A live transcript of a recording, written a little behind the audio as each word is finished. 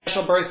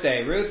Special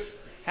birthday, Ruth.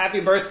 Happy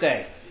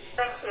birthday.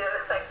 Thank you.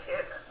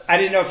 I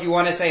didn't know if you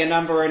want to say a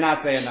number or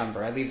not say a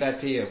number. I leave that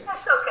to you.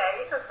 That's okay.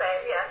 You can say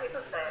it. Yeah, you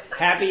can say it.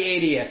 Happy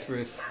 80th,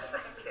 Ruth.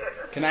 Thank you.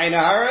 Can I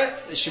Nahara?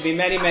 There should be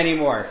many, many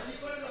more.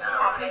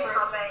 Amen.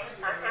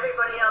 And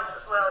everybody else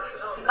as well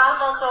should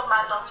also.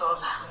 Mazel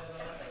tov.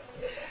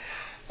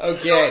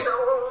 Okay.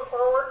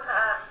 All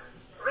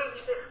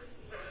reach this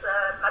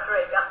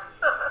madrega.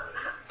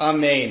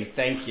 Amen.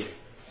 Thank you.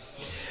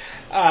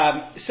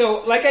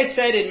 So, like I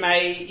said in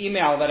my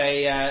email that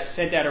I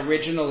sent out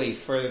originally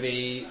for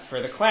the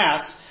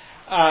class,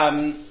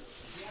 I'm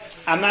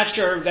not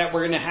sure that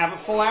we're going to have a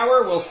full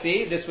hour. We'll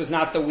see. This was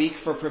not the week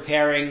for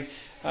preparing,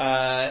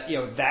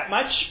 that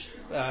much,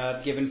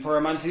 given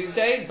Purim on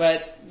Tuesday,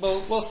 but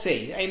we'll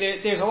see. I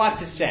mean, there's a lot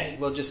to say.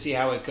 We'll just see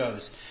how it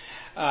goes.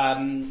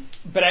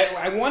 But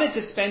I wanted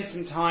to spend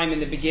some time in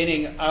the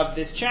beginning of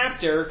this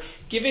chapter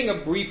giving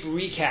a brief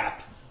recap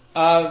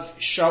of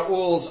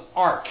Shaul's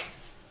arc,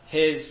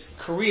 his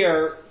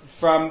career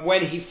from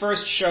when he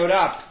first showed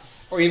up,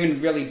 or even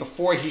really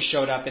before he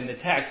showed up in the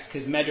text,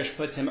 because Medrash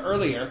puts him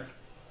earlier,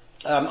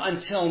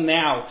 until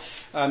now,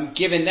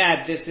 given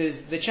that this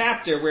is the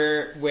chapter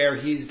where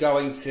he's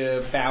going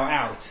to bow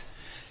out.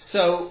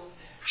 So,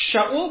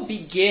 Shaul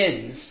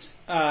begins,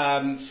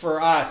 for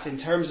us, in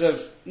terms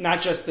of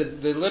not just the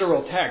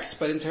literal text,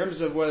 but in terms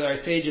of what our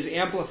sages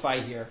amplify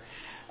here,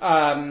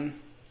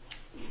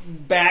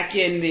 back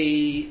in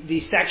the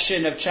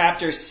section of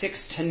chapters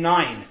 6 to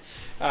 9,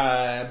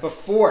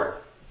 before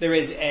there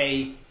is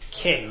a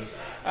king.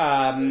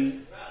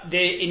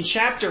 In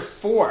chapter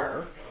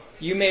 4,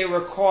 you may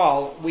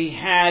recall, we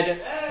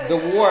had the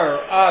war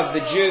of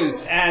the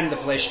Jews and the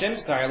Plishtim.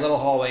 Sorry, a little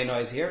hallway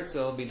noise here,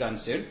 it'll be done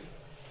soon.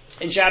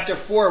 In chapter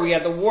 4, we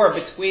had the war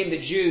between the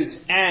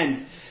Jews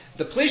and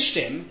the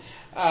Plishtim,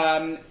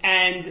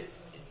 and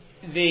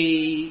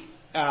the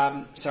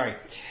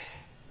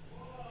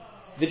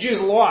Jews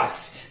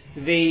lost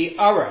the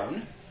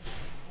Aron,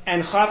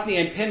 and Chafni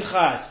and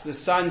Pinchas, the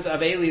sons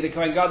of Eli the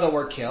Kohen Gadol,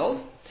 were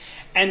killed,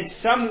 and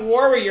some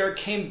warrior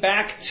came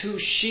back to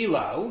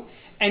Shiloh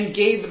and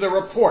gave the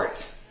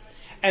report.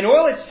 And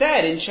all it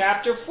said in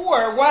chapter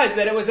 4 was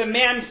that it was a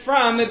man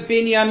from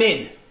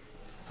Binyamin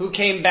who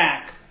came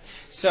back.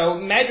 So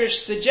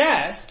Medrash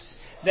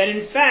suggests that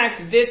in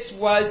fact this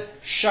was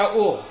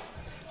Shaul.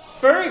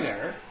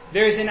 Further,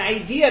 there's an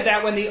idea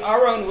that when the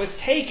Aron was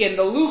taken,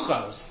 the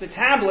luchos, the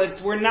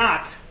tablets, were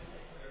not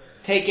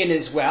taken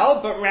as well,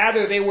 but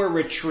rather they were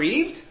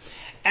retrieved.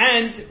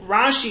 And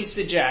Rashi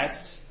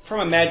suggests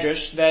from a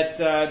Medrash that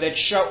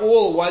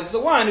Shaul was the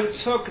one who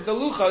took the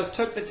luchos,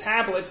 took the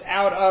tablets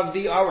out of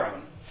the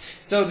Aron.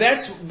 So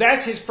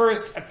that's his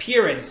first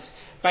appearance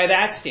by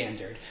that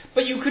standard.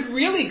 But you could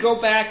really go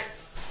back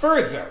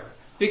further,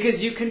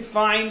 because you can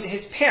find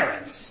his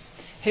parents.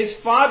 His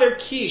father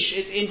Kish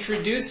is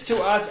introduced to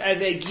us as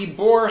a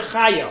Gibor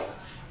Chayil,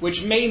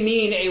 which may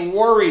mean a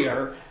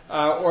warrior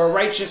or a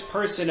righteous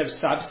person of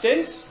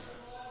substance.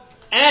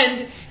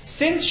 And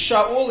since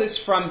Shaul is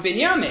from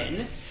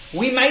Binyamin,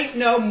 we might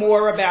know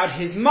more about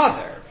his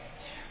mother.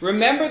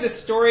 Remember the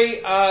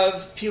story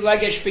of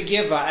Pilegesh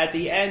Begiva at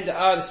the end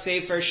of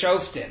Sefer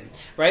Shoftim,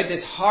 right?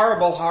 This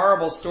horrible,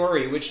 horrible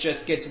story which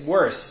just gets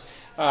worse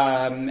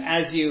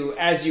as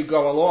you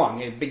go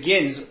along. It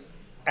begins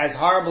as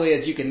horribly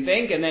as you can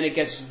think, and then it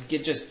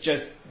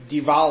just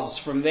devolves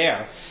from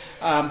there.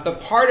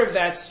 But part of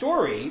that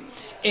story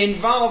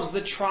involves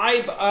the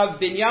tribe of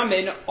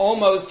Binyamin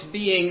almost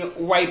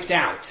being wiped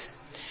out.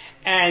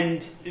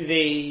 And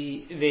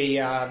they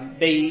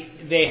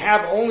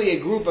have only a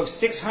group of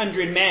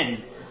 600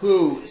 men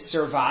who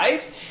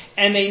survive,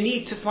 and they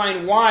need to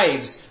find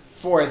wives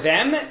for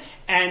them.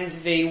 And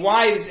the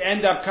wives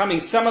end up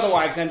coming, some of the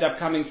wives end up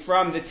coming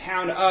from the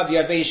town of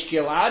Yavesh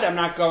Gilad. I'm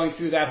not going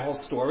through that whole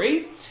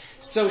story.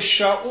 So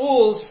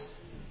Shaul's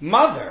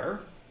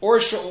mother, or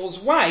Shaul's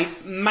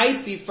wife,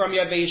 might be from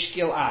Yavesh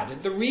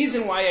Gilad. The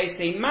reason why I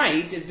say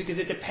might is because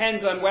it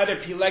depends on whether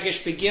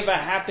Pilegesh Begiva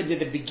happened at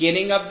the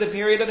beginning of the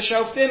period of the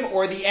Shoftim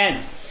or the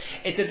end.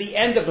 It's at the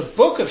end of the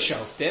book of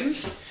Shoftim,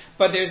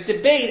 but there's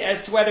debate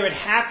as to whether it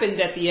happened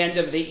at the end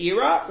of the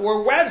era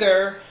or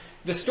whether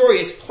the story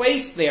is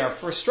placed there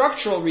for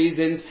structural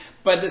reasons,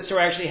 but the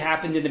story actually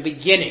happened in the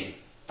beginning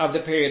of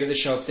the period of the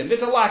Shoftim.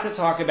 There's a lot to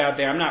talk about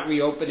there. I'm not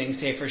reopening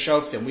Sefer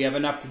Shoftim. We have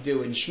enough to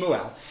do in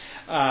Shmuel.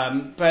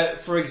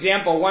 But for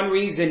example, one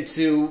reason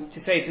to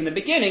say it's in the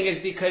beginning is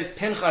because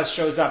Pinchas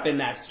shows up in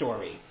that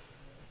story.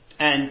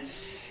 And,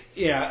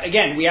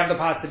 again, we have the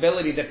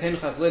possibility that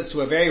Pinchas lives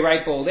to a very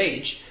ripe old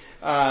age.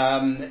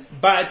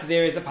 But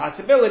there is a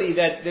possibility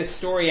that this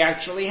story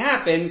actually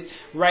happens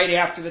right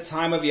after the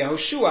time of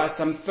Yehoshua,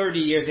 some 30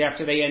 years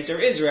after they enter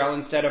Israel,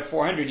 instead of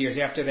 400 years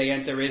after they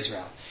enter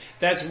Israel.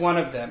 That's one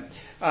of them.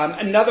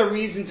 Another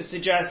reason to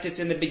suggest it's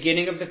in the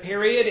beginning of the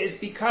period is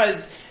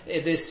because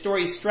the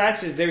story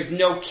stresses there's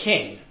no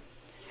king.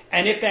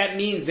 And if that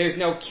means there's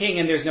no king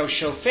and there's no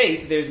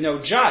shofet, there's no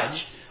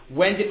judge,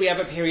 when did we have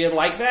a period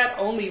like that?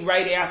 Only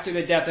right after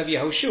the death of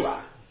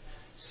Yehoshua.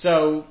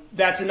 So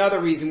that's another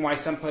reason why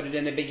some put it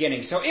in the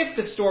beginning. So if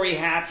the story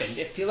happened,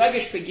 if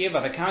Pilegesh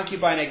Begiva, the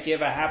concubine at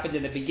Giva, happened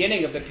in the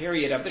beginning of the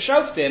period of the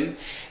Shoftim,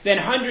 then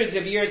hundreds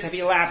of years have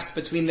elapsed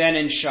between then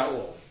and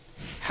Shaul.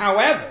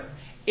 However,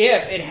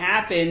 if it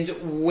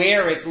happened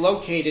where it's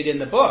located in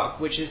the book,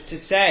 which is to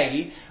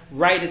say,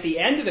 right at the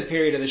end of the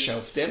period of the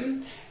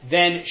Shoftim,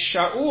 then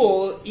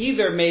Shaul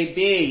either may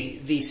be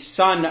the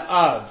son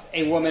of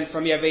a woman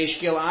from Yavesh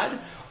Gilad,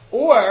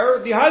 or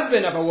the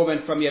husband of a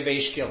woman from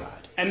Yavesh Gilad.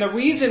 And the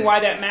reason why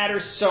that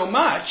matters so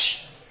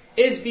much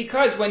is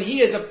because when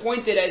he is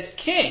appointed as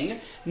king,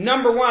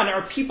 number one,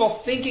 are people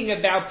thinking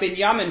about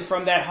Binyamin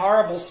from that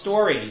horrible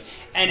story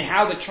and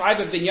how the tribe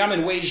of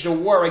Binyamin waged a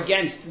war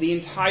against the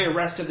entire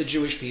rest of the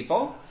Jewish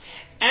people.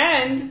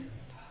 And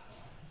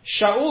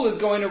Shaul is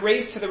going to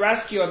race to the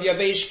rescue of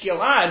Yavesh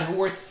Gilad, who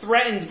were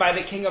threatened by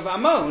the king of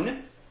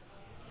Ammon.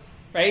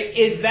 Right?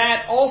 Is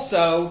that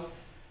also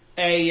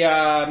did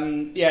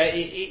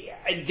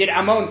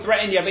Ammon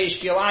threaten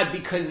Yavesh Gilad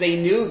because they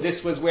knew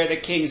this was where the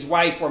king's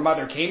wife or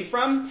mother came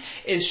from?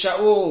 Is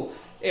Shaul,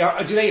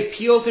 do they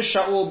appeal to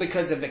Shaul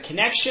because of the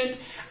connection?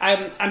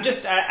 I'm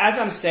just, as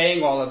I'm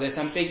saying all of this,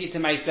 I'm thinking to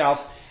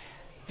myself,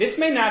 this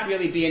may not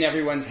really be in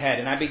everyone's head,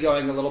 and I'd be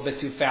going a little bit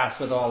too fast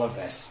with all of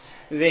this.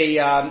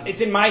 It's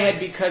in my head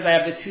because I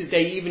have the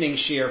Tuesday evening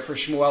shir for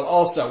Shmuel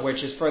also,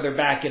 which is further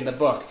back in the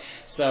book.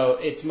 So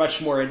it's much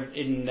more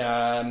in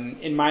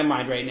my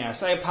mind right now.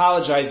 So I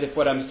apologize if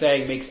what I'm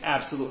saying makes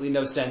absolutely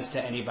no sense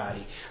to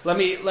anybody. Let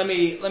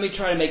me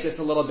try to make this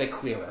a little bit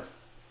clearer.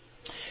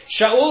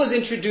 Shaul is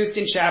introduced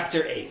in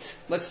chapter 8.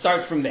 Let's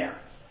start from there.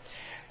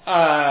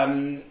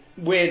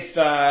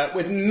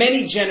 With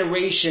many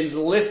generations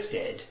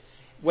listed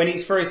when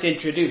he's first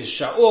introduced.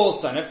 Shaul,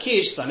 son of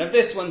Kish, son of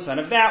this one, son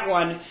of that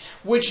one,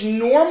 which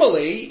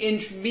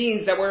normally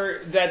means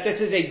that this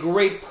is a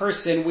great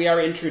person we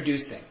are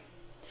introducing.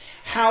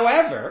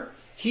 However,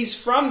 he's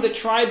from the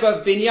tribe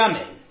of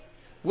Binyamin,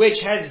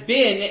 which has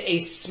been a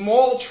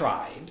small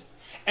tribe,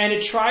 and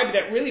a tribe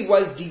that really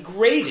was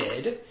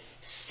degraded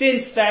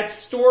since that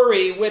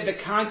story with the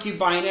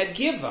concubine at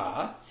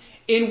Giva,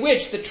 in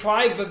which the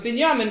tribe of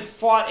Binyamin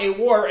fought a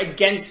war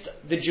against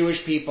the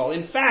Jewish people.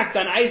 In fact,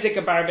 Don Isaac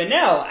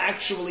Abarbanel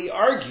actually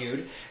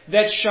argued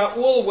that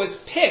Shaul was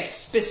picked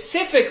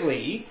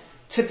specifically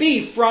to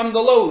be from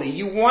the lowly.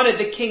 You wanted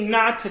the king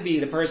not to be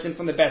the person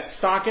from the best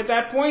stock at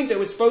that point. It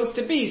was supposed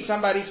to be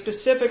somebody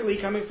specifically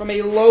coming from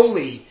a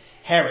lowly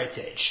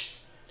heritage.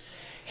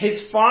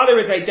 His father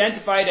is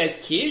identified as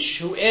Kish,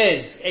 who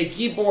is a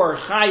Gibor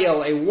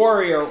Chayil, a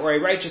warrior or a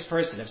righteous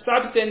person of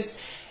substance.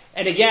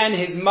 And again,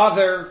 his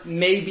mother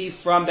may be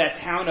from that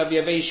town of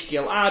Yavesh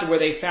Gilad, where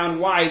they found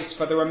wives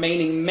for the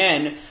remaining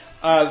men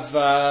of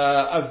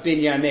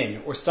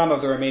Binyamin, or some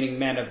of the remaining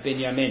men of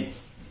Binyamin.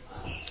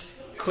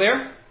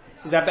 Clear?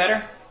 Is that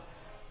better?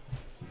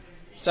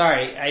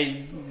 Sorry,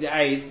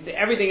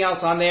 everything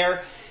else on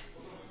there,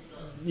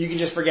 you can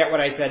just forget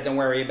what I said. Don't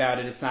worry about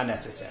it. It's not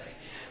necessary.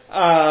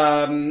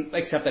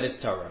 Except that it's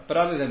Torah. But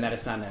other than that,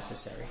 it's not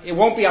necessary. It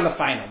won't be on the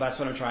final. That's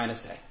what I'm trying to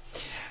say.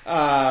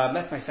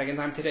 That's my second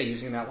time today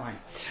using that line.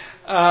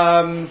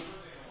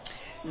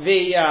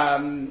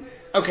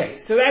 Okay,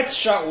 so that's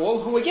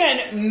Shaul, who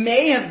again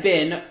may have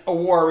been a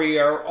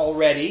warrior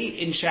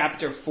already in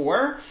chapter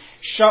 4.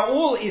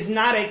 Shaul is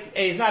not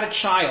a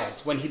child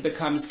when he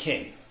becomes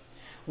king.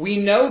 We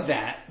know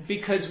that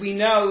because we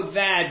know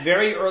that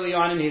very early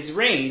on in his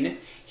reign,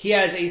 he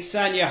has a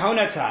son,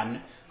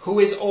 Yehonatan, who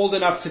is old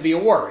enough to be a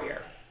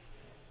warrior.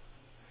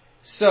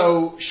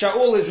 So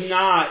Shaul is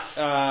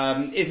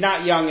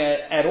not young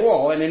at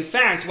all, and in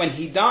fact, when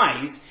he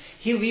dies,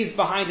 he leaves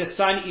behind a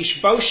son,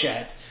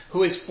 Ishbosheth,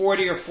 who is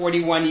 40 or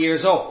 41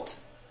 years old.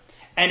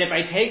 And if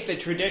I take the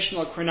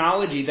traditional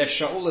chronology that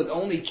Shaul is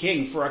only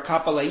king for a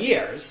couple of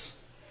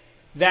years,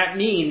 that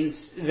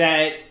means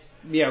that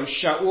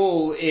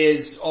Shaul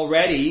is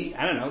already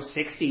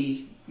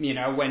 60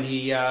 when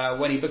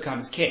he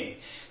becomes king.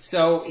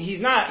 So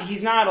he's not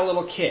a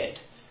little kid.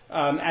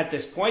 At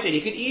this point, and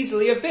he could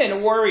easily have been a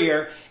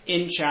warrior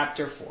in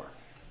chapter 4.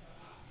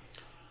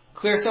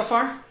 Clear so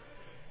far?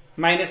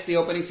 Minus the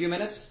opening few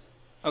minutes?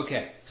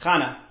 Okay.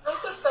 Chana. I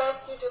just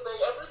ask you, do they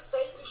ever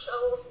say who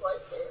Shaul's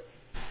wife is?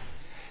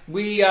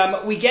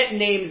 We get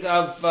names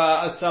of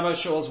some of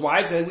Shaul's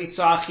wives. We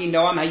saw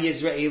Achinoam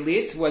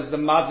HaYizraelit was the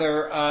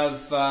mother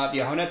of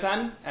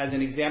Yehonatan, as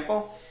an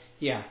example.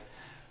 Yeah.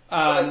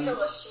 But they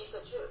tell us she's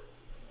a Jew.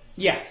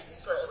 Yes.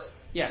 Israeli.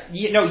 Yeah,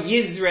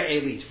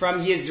 Yizraelit,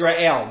 from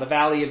Yisrael, the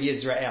valley of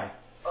Yisrael.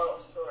 Oh,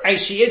 sorry.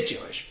 She is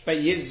Jewish, but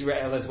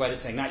Yisrael is what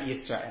it's saying, not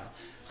Yisrael.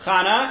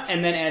 Chana,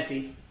 and then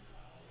Eti.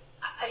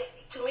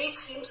 To me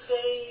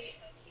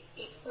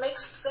it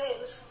makes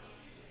sense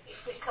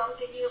if we count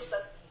the years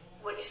that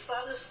when his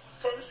father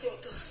sends him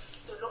to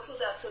look for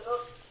that,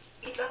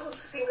 it doesn't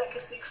seem like a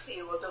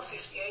 60-year-old or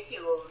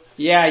 58-year-old.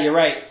 Yeah, you're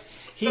right.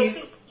 He's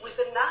with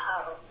a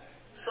Nahar,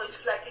 so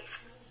it's like it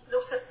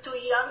looks at two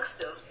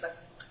youngsters,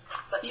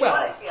 but you're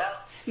right, yeah.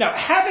 No,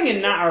 having a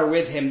Na'ar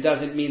with him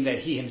doesn't mean that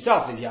he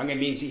himself is young. It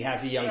means he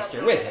has a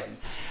youngster with him.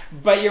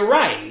 But you're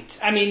right.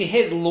 I mean,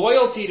 his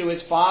loyalty to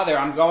his father,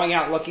 I'm going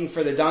out looking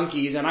for the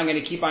donkeys and I'm going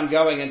to keep on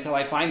going until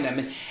I find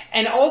them.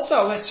 And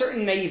also a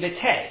certain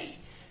naivete,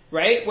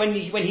 right? When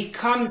he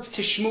comes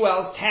to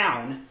Shmuel's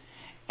town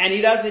and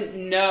he doesn't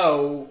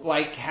know,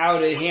 like, how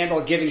to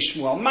handle giving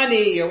Shmuel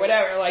money or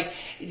whatever, like,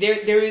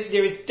 there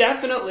is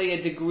definitely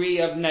a degree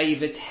of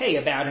naivete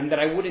about him that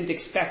I wouldn't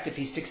expect if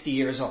he's 60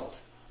 years old.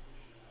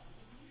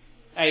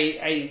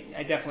 I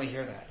definitely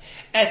hear that.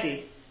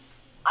 Ethy.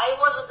 I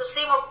was of the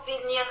same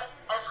opinion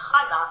as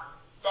Hannah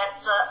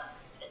that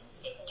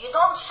you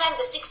don't send a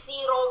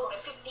 60-year-old or a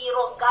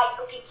 50-year-old guy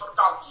looking for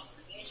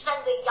donkeys. You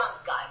send a young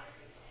guy.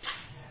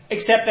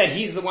 Except that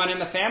he's the one in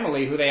the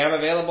family who they have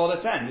available to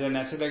send, and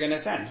that's who they're going to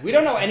send. We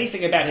don't know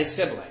anything about his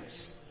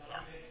siblings.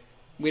 Yeah.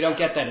 We don't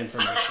get that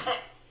information.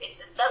 It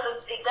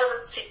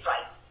doesn't sit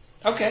right.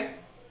 Okay.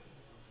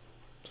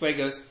 That's the way it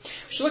goes.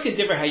 We should look at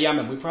Divrei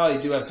Hayamim. We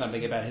probably do have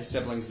something about his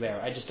siblings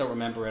there. I just don't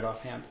remember it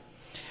offhand.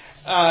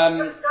 Don't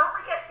we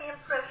get the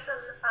impression,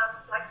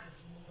 like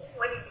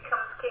when he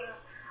becomes king,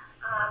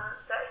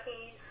 that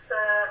he's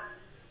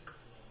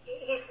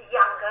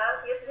younger?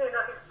 You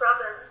know, his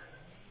brothers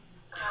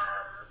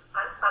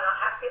are not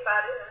happy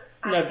about it.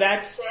 No,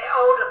 that's their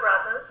older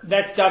brothers.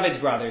 That's David's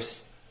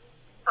brothers.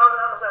 Oh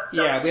no, that's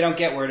yeah. We don't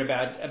get word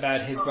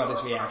about his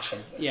brother's reaction.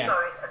 Okay. Yeah,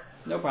 sorry.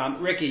 No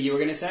problem. Ricky, you were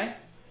going to say?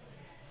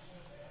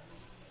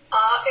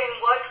 In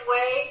what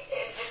way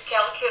is it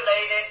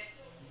calculated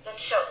that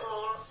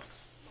Shaul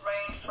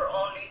reigned for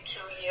only 2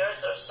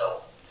 years or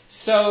so?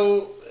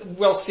 So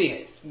we'll see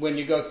it when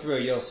you go through.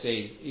 You'll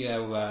see.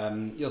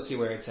 You'll see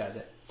where it says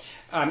it.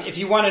 If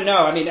you want to know,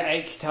 I mean,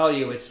 I can tell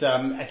you. It's.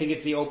 I think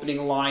it's the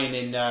opening line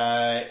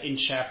in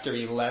chapter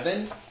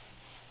 11.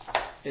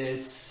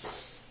 It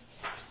says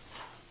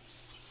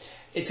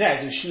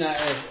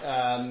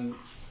Shnatayim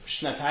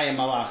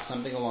Malach,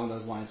 something along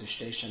those lines.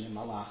 Shtei Shanim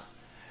Malach.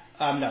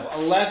 No,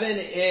 11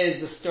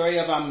 is the story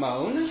of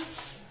Ammon,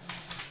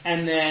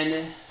 and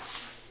then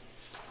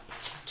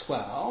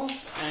 12,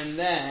 and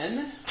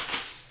then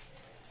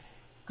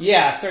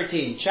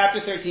 13. Chapter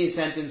 13,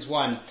 sentence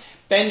 1.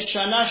 Ben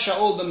Shana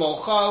Shaul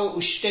b'Molcho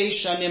u'shtei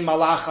shanim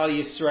malach al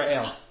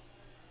Yisrael.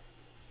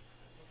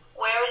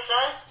 Where is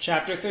that?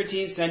 Chapter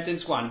 13,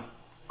 sentence 1. Of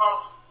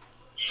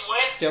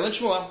Shmuel? Still in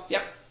Shmuel.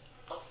 Yep.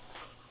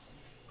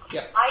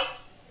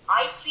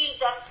 I feel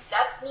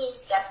that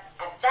means that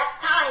at that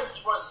time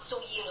he was 2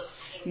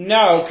 years.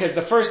 No, because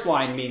the first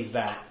line means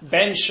that.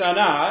 Ben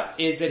Shana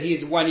is that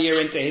he's 1 year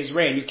into his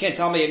reign. You can't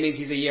tell me it means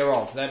he's a year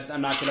old.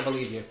 I'm not going to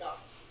believe you. No.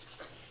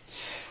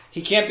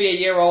 He can't be a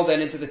year old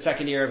and into the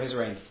second year of his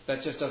reign.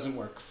 That just doesn't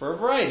work for a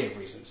variety of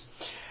reasons.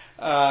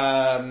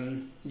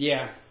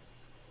 Yeah.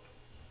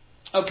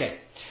 Okay.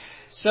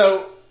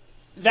 So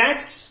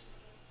that's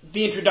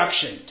the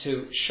introduction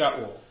to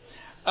Shaul.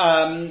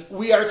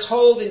 We are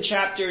told in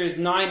chapters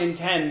 9 and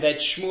 10 that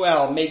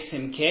Shmuel makes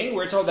him king.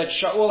 We're told that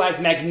Shaul has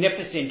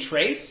magnificent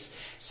traits.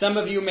 Some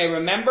of you may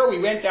remember we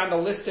went down the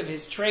list of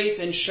his traits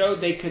and showed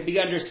they could be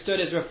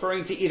understood as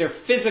referring to either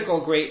physical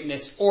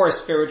greatness or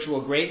spiritual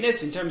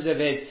greatness in terms of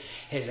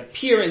his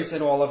appearance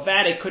and all of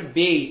that. It could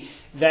be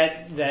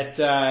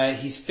that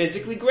he's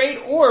physically great,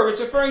 or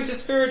it's referring to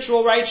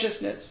spiritual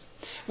righteousness,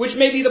 which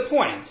may be the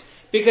point.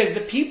 Because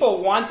the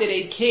people wanted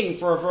a king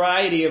for a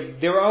variety of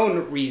their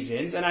own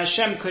reasons, and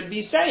Hashem could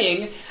be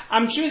saying,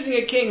 I'm choosing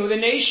a king who the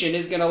nation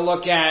is going to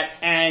look at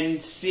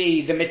and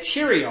see the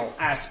material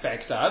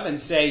aspect of, and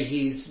say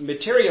he's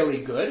materially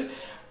good,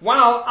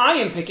 while I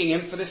am picking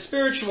him for the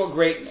spiritual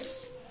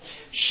greatness.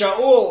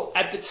 Shaul,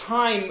 at the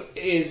time,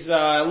 is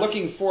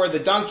looking for the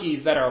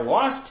donkeys that are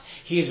lost.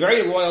 He's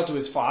very loyal to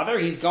his father.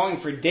 He's going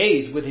for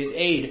days with his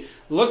aide,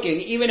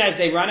 looking, even as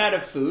they run out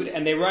of food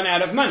and they run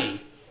out of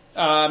money.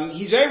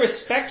 He's very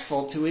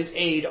respectful to his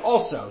aide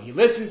also. He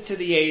listens to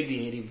the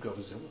aide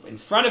goes in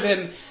front of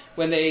him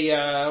when they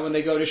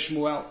go to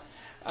Shmuel.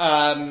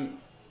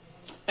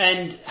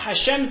 And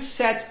Hashem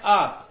sets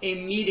up a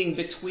meeting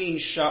between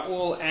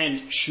Shaul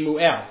and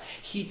Shmuel.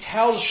 He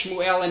tells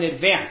Shmuel in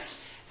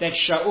advance that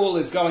Shaul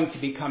is going to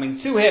be coming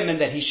to him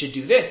and that he should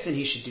do this and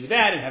he should do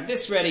that and have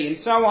this ready and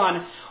so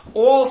on.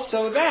 All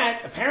so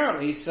that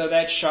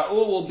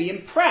Shaul will be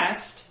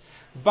impressed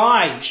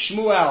by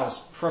Shmuel's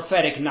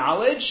prophetic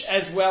knowledge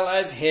as well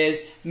as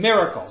his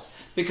miracles.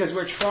 Because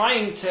we're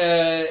trying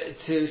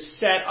to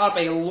set up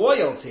a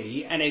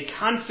loyalty and a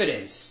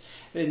confidence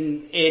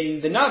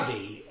in the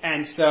Navi.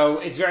 And so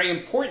it's very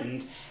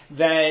important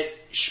that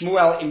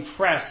Shmuel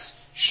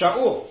impress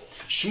Shaul.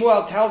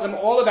 Shmuel tells him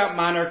all about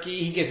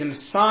monarchy. He gives him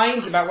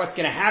signs about what's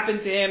going to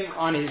happen to him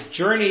on his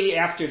journey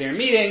after their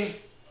meeting.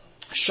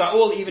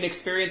 Shaul even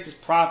experiences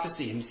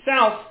prophecy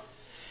himself.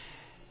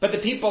 But the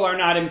people are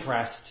not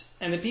impressed.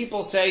 And the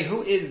people say,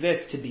 who is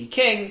this to be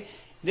king?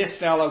 This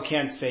fellow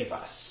can't save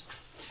us.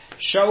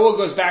 Shaul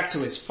goes back to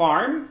his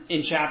farm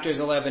in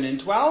chapters 11 and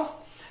 12.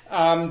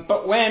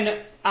 But when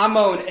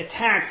Ammon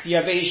attacks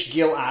Yavesh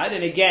Gilad,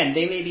 and again,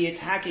 they may be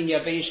attacking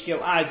Yavesh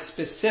Gilad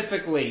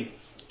specifically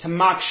to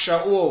mock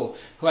Shaul,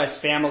 who has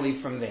family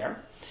from there.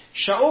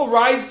 Shaul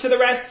rides to the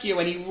rescue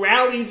and he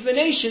rallies the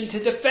nation to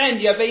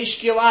defend Yavesh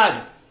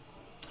Gilad.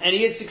 And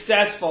he is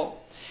successful.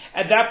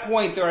 At that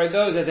point, there are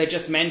those, as I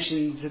just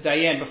mentioned to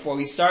Diane before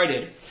we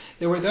started,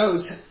 there were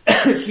those,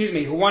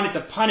 who wanted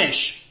to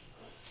punish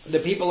the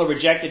people who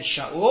rejected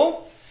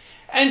Shaul,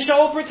 and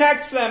Shaul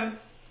protects them.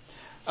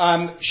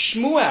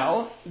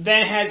 Shmuel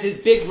then has his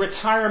big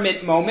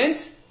retirement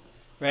moment,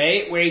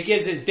 right, where he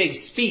gives his big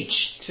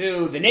speech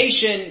to the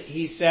nation.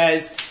 He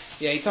says,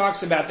 he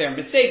talks about their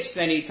mistakes,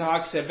 and he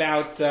talks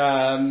about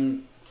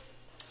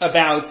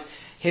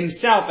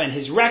himself and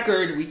his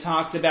record. We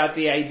talked about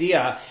the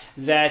idea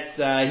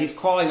that he's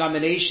calling on the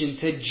nation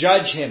to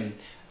judge him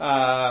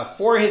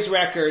for his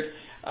record,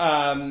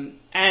 and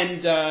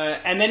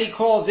then he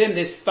calls in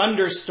this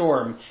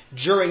thunderstorm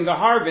during the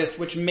harvest,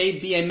 which may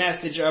be a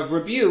message of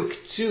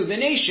rebuke to the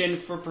nation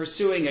for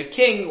pursuing a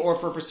king, or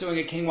for pursuing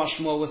a king while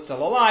Shmuel was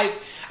still alive.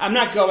 I'm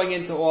not going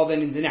into all the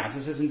ins and outs.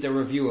 This isn't a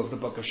review of the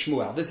book of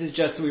Shmuel. This is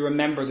just so we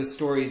remember the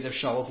stories of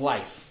Shaul's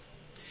life.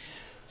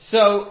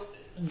 So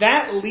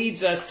that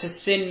leads us to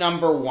sin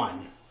number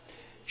 1.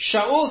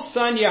 Shaul's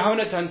son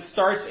Yehonatan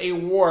starts a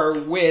war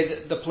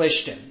with the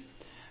Plishtim.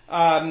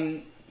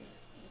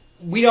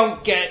 We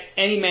don't get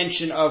any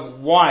mention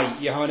of why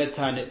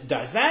Yehonatan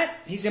does that.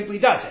 He simply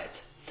does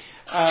it.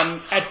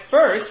 At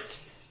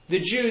first, the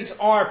Jews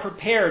are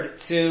prepared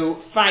to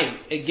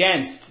fight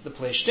against the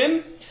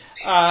Plishtim,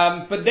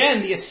 but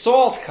then the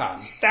assault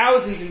comes.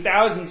 Thousands and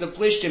thousands of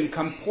Plishtim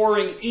come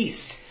pouring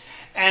east,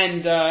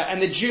 and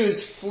the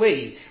Jews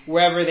flee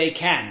wherever they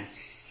can.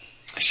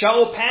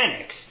 Shaul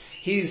panics.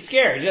 He's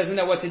scared. He doesn't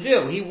know what to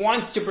do. He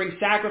wants to bring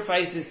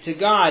sacrifices to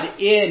God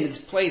in this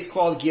place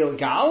called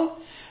Gilgal.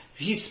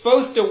 He's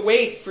supposed to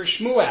wait for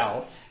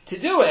Shmuel to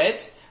do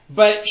it,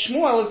 but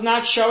Shmuel is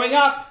not showing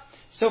up.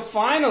 So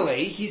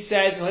finally, he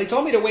says, well, he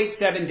told me to wait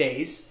 7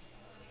 days.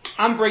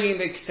 I'm bringing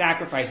the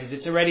sacrifices.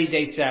 It's already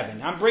day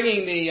 7. I'm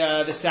bringing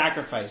the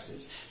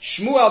sacrifices.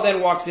 Shmuel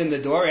then walks in the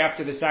door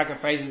after the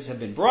sacrifices have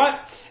been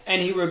brought,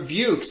 and he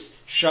rebukes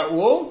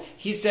Shaul.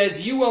 He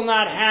says, you will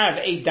not have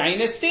a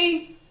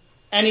dynasty.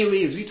 And he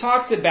leaves. We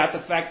talked about the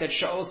fact that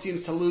Shaul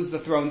seems to lose the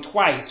throne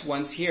twice,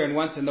 once here and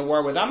once in the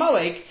war with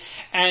Amalek,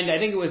 and I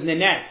think it was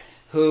Nanette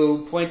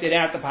who pointed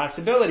out the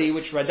possibility,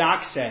 which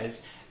Radak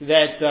says,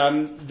 that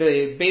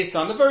based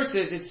on the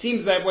verses, it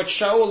seems that what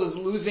Shaul is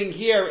losing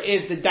here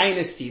is the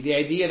dynasty, the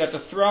idea that the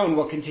throne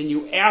will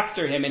continue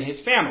after him and his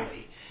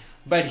family.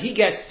 But he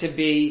gets to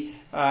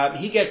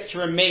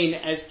remain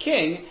as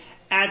king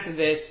at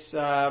this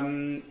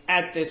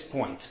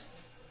point.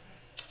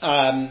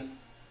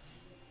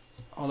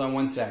 Hold on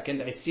one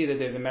second. I see that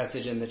there's a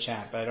message in the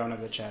chat, but I don't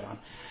have the chat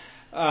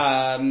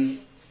on.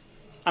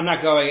 I'm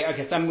not going.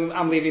 Okay, so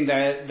I'm leaving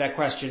that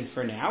question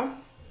for now.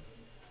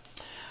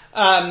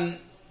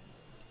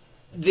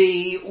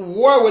 The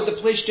war with the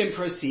Plishtim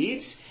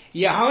proceeds.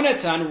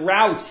 Yehonatan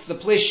routs the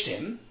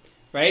Plishtim.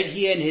 Right,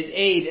 he and his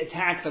aide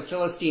attack the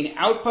Philistine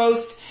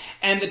outpost,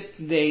 and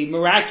they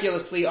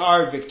miraculously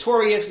are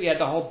victorious. We had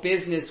the whole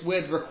business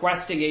with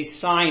requesting a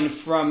sign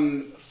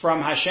from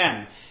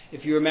Hashem.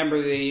 If you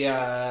remember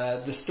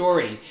the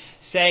story,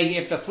 saying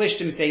if the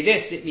Plishtim say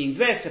this, it means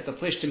this. If the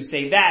Plishtim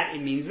say that,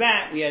 it means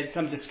that. We had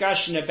some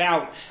discussion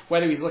about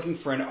whether he's looking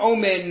for an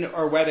omen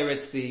or whether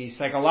it's the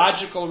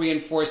psychological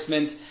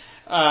reinforcement.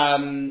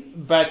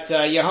 But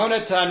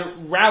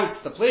Yehonatan routs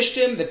the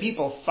Plishtim. The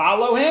people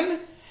follow him,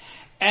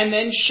 and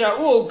then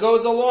Shaul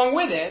goes along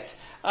with it.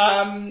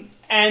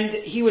 And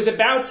he was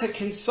about to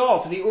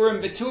consult the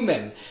Urim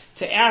Betumim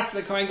to ask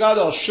the Kohen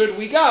Gadol, should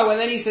we go? And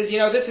then he says,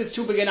 this is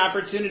too big an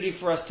opportunity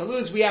for us to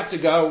lose. We have to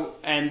go,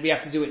 and we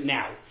have to do it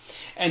now.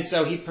 And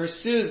so he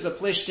pursues the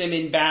Plishtim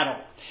in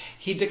battle.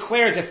 He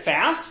declares a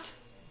fast,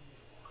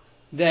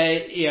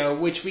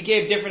 which we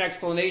gave different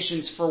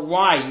explanations for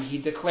why he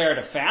declared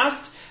a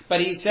fast. But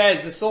he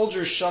says the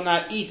soldiers shall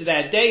not eat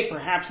that day.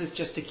 Perhaps it's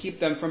just to keep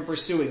them from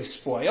pursuing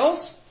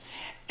spoils.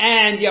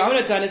 And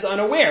Yehonatan is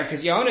unaware,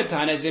 because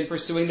Yehonatan has been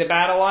pursuing the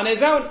battle on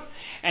his own.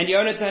 And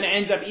Yehonatan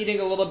ends up eating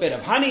a little bit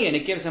of honey, and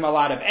it gives him a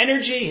lot of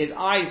energy. His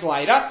eyes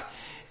light up.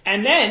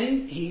 And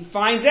then he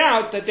finds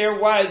out that there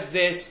was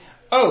this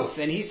oath,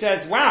 and he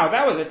says, wow,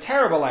 that was a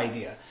terrible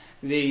idea,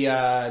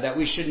 that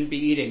we shouldn't be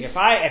eating. If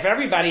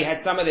everybody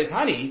had some of this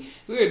honey,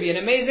 we would be an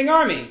amazing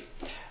army.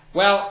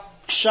 Well,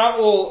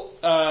 Shaul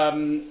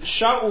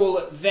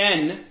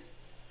then,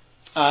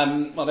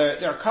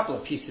 there are a couple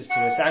of pieces to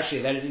this,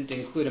 actually, that I didn't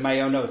include in my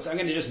own notes. I'm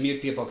going to just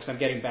mute people because I'm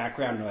getting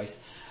background noise.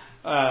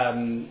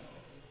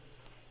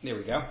 There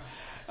we go.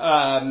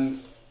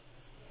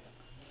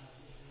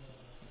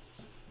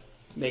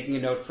 Making a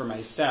note for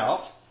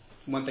myself.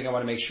 One thing I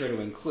want to make sure to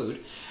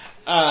include.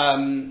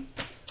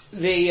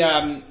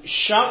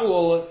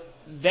 Shaul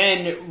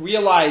then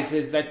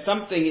realizes that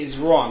something is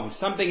wrong.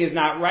 Something is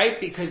not right,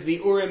 because the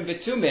Urim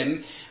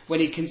Betumim, when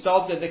he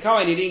consulted the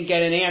Kohen, he didn't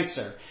get an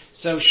answer.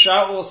 So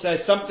Shaul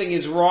says something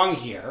is wrong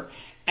here,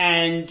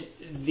 and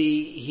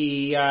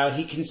he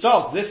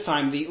consults this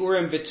time the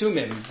Urim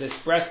Betumim, this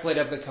breastplate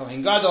of the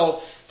Kohen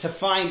Gadol, to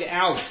find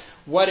out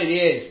what it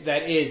is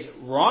that is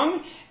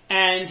wrong.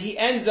 and he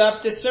ends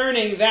up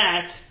discerning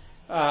that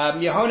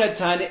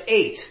Yehonatan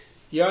ate.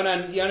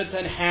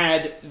 Yonatan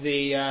had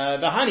the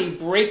honey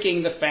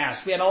breaking the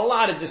fast. We had a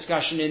lot of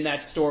discussion in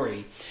that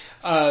story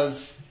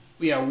of,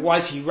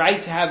 was he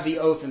right to have the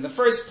oath in the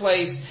first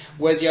place?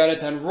 Was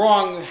Yonatan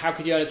wrong? How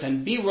could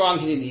Yonatan be wrong?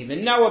 He didn't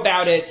even know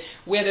about it.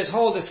 We had this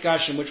whole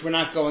discussion, which we're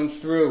not going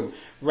through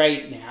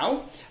right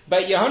now.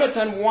 But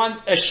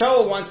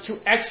Shaul wants to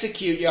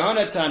execute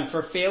Yehonatan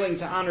for failing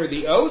to honor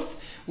the oath.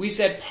 We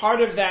said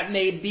part of that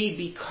may be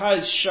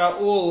because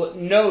Shaul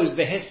knows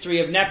the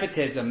history of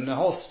nepotism, the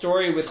whole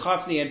story with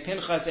Hophni and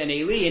Pinchas and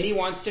Eli, and he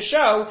wants to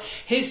show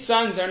his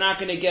sons are not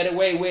going to get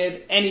away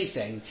with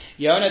anything.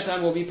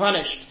 Yehonatan will be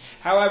punished.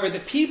 However, the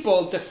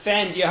people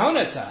defend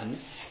Yehonatan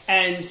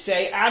and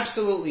say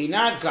absolutely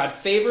not. God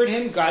favored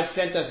him. God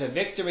sent us a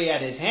victory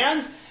at his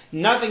hand.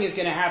 Nothing is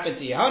going to happen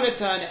to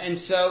Yehonatan, and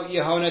so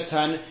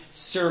Yehonatan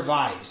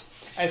survives.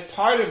 As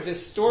part of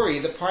this story,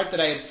 the part that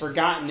I had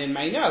forgotten in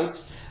my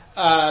notes,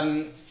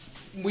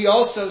 we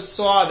also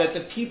saw that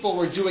the people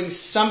were doing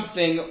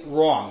something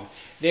wrong.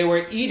 They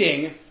were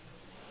eating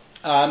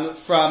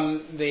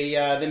from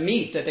the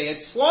meat that they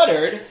had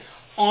slaughtered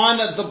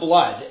on the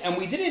blood, and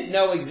we didn't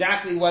know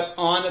exactly what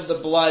on the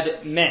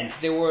blood meant.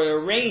 There were a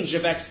range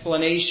of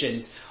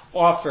explanations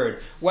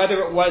offered,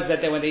 whether it was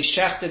that when they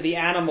shechted the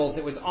animals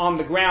it was on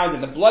the ground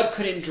and the blood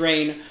couldn't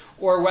drain,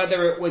 or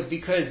whether it was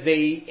because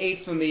they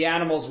ate from the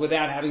animals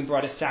without having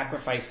brought a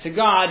sacrifice to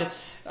God.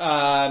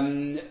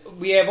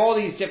 We have all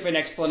these different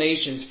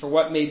explanations for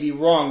what may be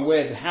wrong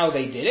with how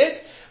they did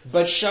it,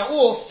 but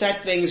Shaul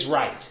set things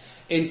right.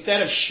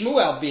 Instead of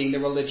Shmuel being the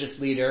religious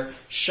leader,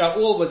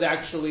 Shaul was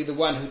actually the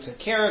one who took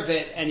care of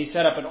it, and he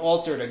set up an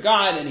altar to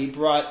God, and he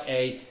brought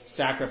a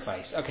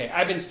sacrifice. Okay,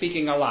 I've been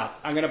speaking a lot.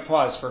 I'm going to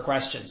pause for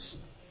questions.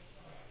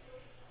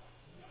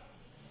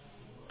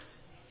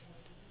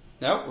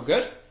 No? We're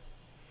good?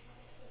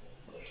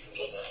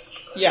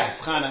 Yes,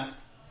 Hannah.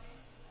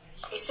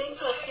 It's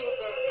interesting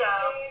that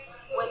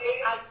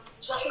I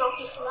just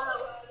noticed now.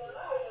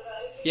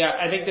 Yeah,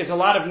 I think there's a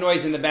lot of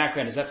noise in the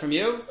background. Is that from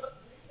you?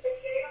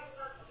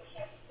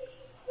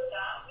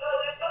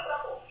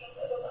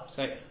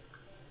 Sorry.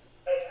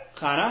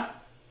 Hannah?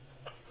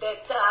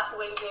 That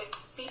when the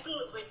people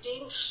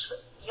redeemed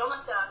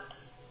Yonatan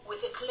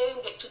with the claim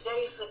that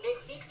today is the big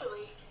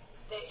victory,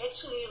 they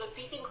actually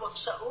repeating what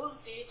Shaul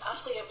did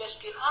after Yabesh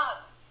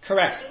Gilad.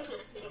 Correct.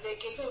 They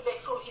gave him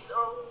back from his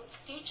own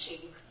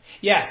teaching.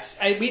 Yes,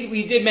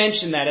 we did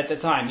mention that at the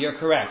time. You're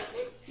correct.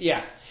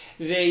 Yeah.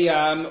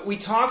 We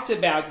talked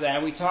about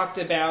that. We talked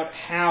about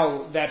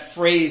how that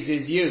phrase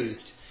is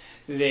used.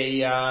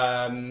 The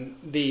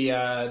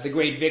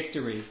great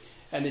victory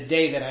and the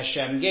day that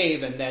Hashem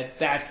gave, and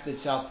that's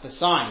itself the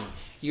sign.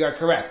 You are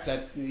correct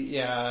that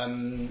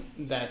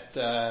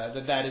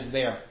is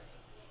there.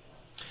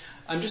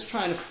 I'm just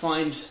trying to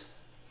find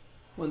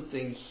one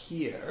thing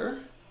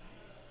here.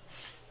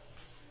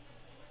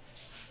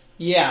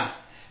 Yeah,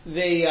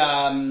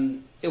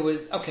 it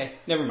was okay.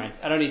 Never mind.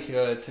 I don't need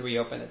to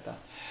reopen it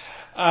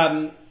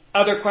though.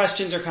 Other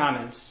questions or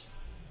comments?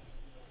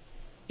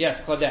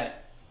 Yes, Claudette.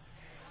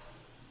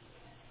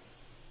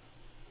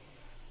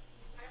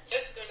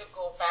 Just going to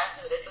go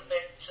back a little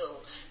bit to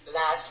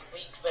last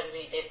week when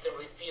we did the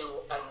review,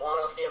 and one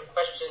of your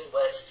questions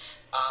was,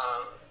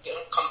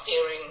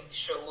 comparing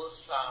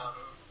Shaul's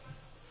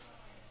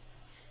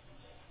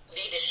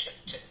leadership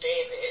to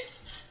David's,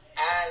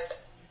 and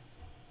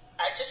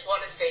I just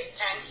want to say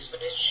thanks for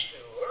the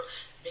shur.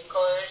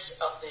 Because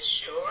of the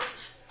shur,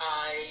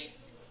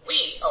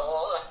 we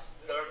all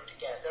learned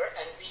together,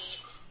 and we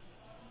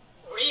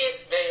read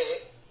the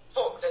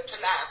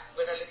Tanakh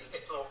with a little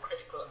bit more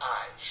critical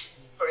eye.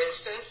 For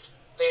instance,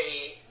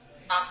 the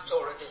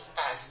Haftorah this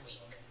past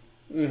week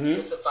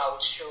was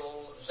about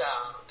Shaul's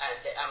and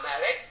the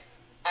Amalek,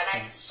 and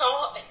I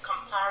saw a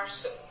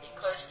comparison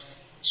because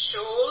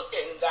Shaul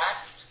in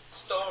that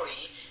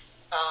story,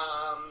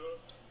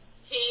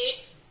 he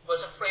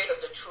was afraid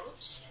of the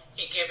troops.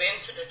 He gave in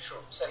to the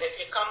troops, and if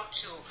you come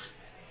to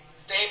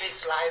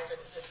David's life in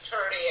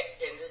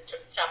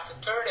chapter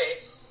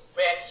 30,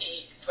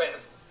 when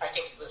I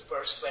think it was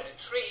verse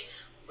 23,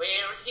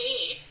 where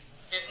he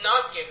did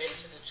not give in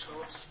to the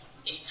troops,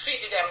 he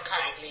treated them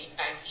kindly,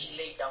 and he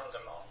laid down the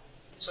law.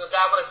 So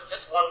that was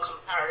just one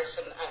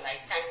comparison, and I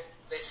thank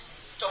this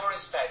Torah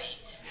study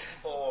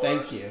for,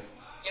 thank you.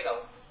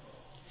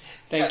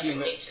 Thank you.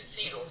 Me to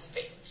see those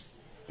things.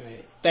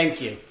 Right.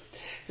 Thank you.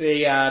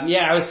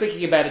 I was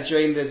thinking about it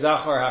during the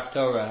Zachor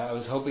Haftorah. I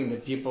was hoping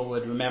that people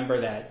would remember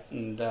that,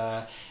 and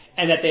that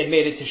they had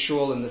made it to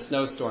shul in the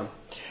snowstorm.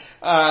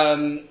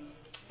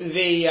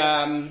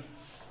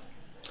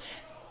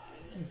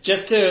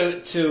 Just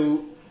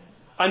to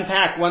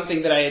unpack one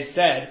thing that I had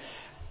said,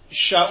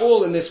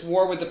 Shaul in this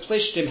war with the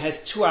Plishtim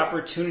has two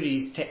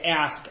opportunities to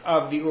ask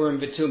of the Urim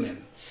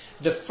V'Tumim.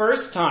 The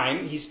first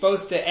time he's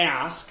supposed to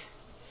ask,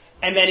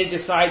 and then he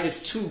decides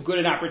it's too good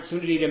an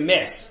opportunity to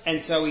miss.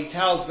 And so he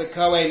tells the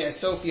Kohen,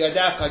 Esof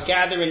Yadecha,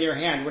 gather in your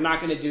hand, we're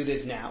not going to do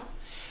this now.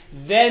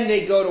 Then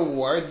they go to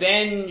war,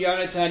 then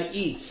Yonatan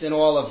eats and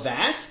all of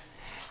that.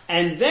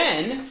 And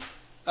then,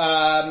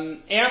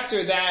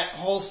 after that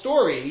whole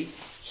story,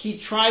 he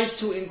tries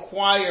to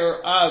inquire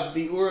of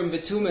the Urim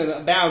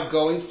V'Tumim about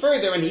going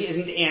further, and he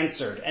isn't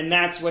answered. And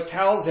that's what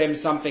tells him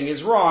something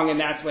is wrong, and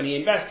that's when he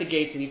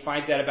investigates and he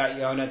finds out about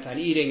Yonatan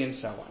eating and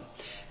so on.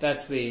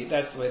 That's the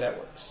way that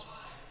works.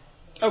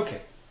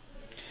 Okay.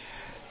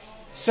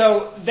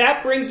 So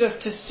that brings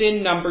us to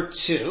sin number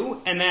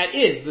 2, and that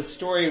is the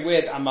story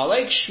with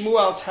Amalek.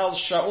 Shmuel tells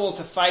Shaul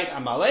to fight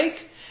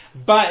Amalek,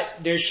 but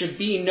there should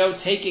be no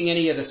taking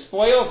any of the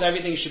spoils.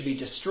 Everything should be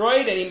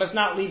destroyed, and he must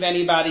not leave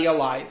anybody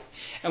alive.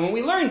 And when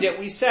we learned it,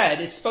 we said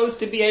it's supposed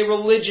to be a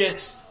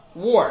religious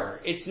war.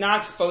 It's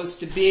not supposed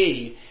to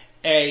be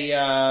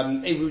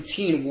a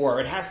routine war.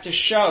 It has to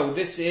show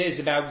this is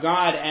about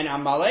God and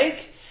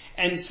Amalek,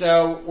 and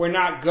so we're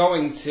not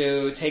going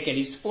to take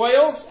any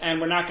spoils,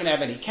 and we're not going to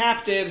have any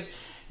captives,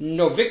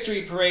 no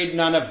victory parade,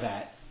 none of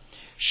that.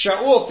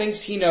 Shaul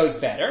thinks he knows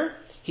better.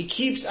 He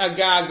keeps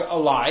Agag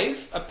alive,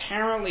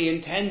 apparently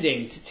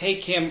intending to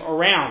take him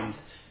around,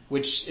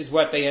 which is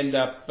what they end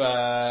up,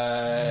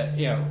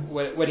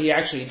 what he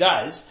actually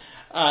does.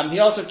 He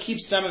also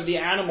keeps some of the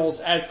animals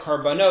as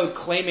karbanot,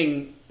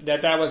 claiming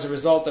that was a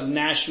result of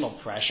national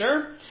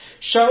pressure.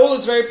 Shaul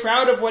is very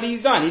proud of what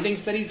he's done. He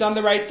thinks that he's done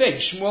the right thing.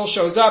 Shmuel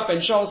shows up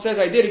and Shaul says,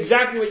 I did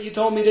exactly what you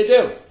told me to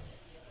do.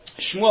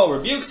 Shmuel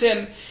rebukes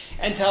him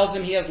and tells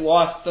him he has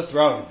lost the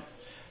throne.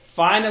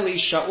 Finally,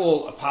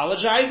 Shaul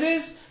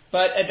apologizes,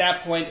 but at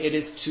that point it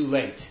is too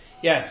late.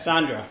 Yes,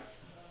 Sandra.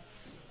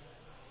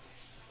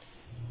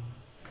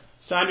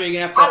 Sandra,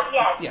 you're going to have to...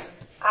 yes. Yeah.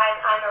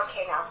 I'm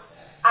okay now.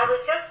 I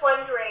was just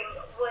wondering,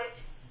 would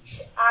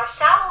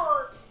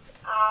Shaul's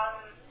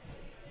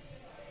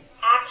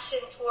action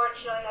towards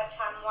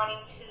Jonathan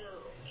wanting to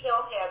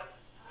kill him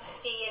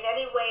be in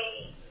any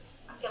way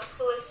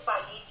influenced by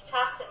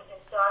Yiftach and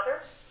his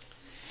daughter?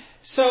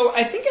 So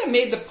I think I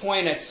made the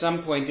point at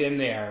some point in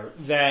there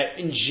that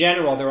in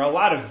general there are a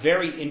lot of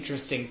very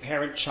interesting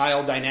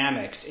parent-child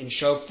dynamics in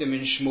Shoftim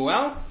and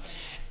Shmuel,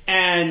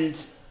 and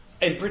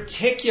in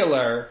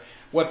particular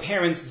what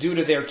parents do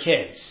to their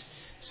kids.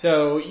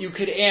 So you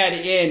could add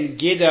in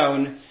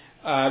Gideon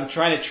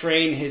trying to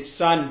train his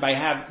son by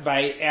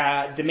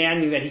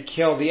demanding that he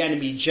kill the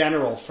enemy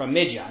general from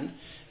Midian.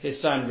 His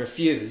son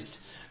refused.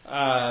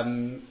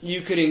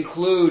 You could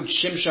include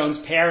Shimshon's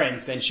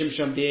parents and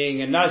Shimshon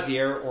being a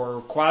Nazir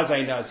or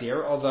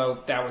quasi-Nazir, although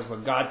that was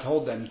what God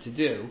told them to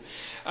do.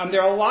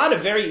 There are a lot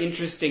of very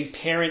interesting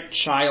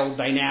parent-child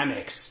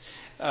dynamics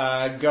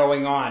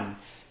going on.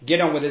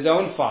 Gideon with his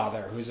own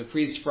father, who's a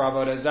priest for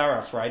Avodah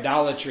Zarah, for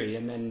idolatry,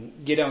 and then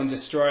Gideon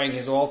destroying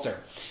his altar.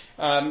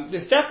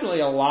 There's definitely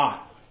a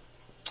lot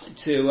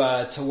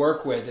to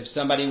work with if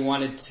somebody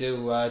wanted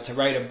to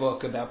write a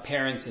book about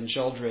parents and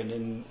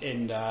children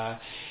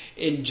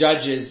in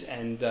Judges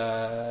and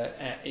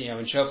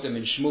in Shoftim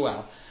and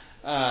Shmuel.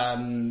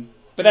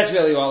 But that's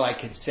really all I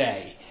could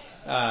say.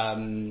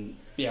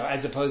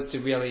 As opposed to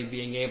really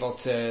being able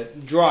to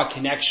draw a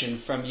connection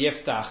from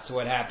Yiftach to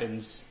what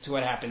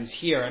happens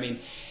here. I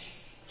mean,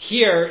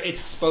 here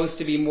it's supposed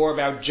to be more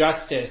about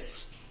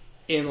justice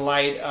in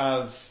light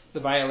of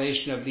the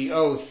violation of the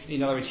oath.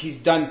 In other words, he's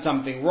done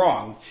something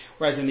wrong.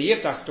 Whereas in the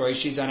Yiftach story,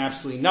 she's done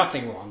absolutely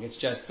nothing wrong. It's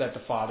just that the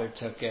father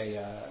took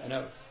an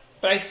oath.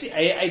 But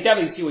I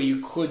definitely see where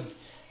you could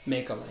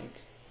make a link.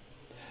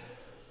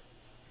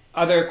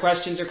 Other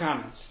questions or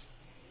comments?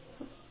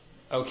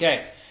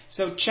 Okay.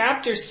 So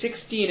chapter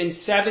 16 and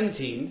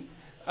 17,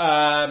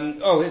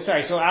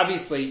 so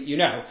obviously,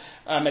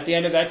 at the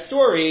end of that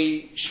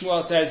story,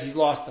 Shmuel says he's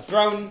lost the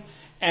throne,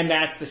 and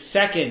that's the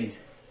second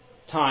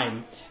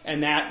time,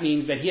 and that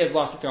means that he has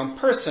lost the throne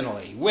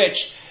personally,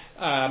 which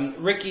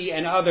Ricky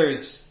and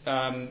others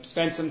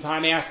spent some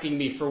time asking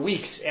me for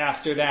weeks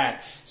after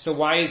that. So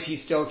why is he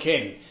still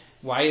king?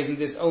 Why isn't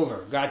this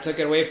over? God took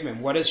it away from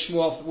him. What does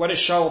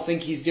Shaul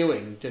think he's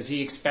doing? Does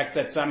he expect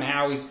that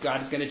somehow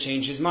God is going to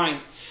change his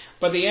mind?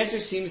 But the answer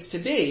seems to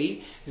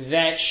be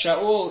that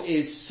Shaul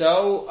is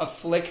so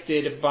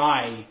afflicted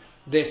by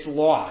this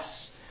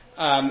loss,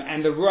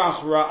 and the Ruach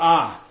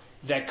Ra'ah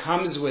that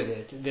comes with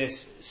it,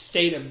 this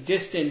state of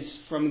distance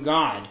from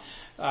God,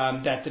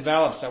 that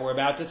develops, that we're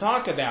about to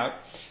talk about,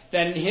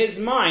 that in his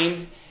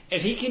mind,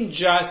 if he can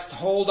just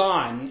hold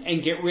on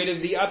and get rid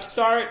of the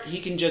upstart, he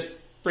can just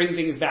bring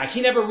things back. He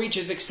never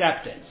reaches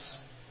acceptance.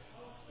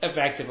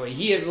 Effectively,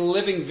 he is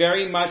living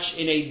very much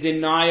in a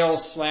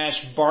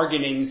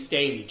denial/bargaining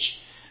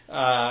stage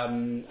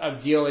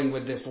of dealing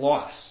with this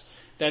loss.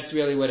 That's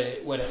really what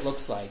it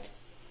looks like.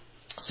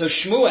 So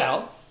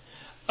Shmuel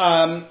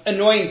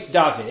anoints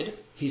David.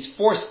 He's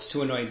forced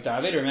to anoint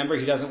David. Remember,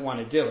 he doesn't want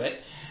to do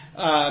it.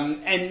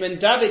 And when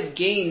David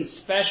gains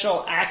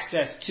special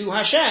access to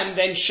Hashem,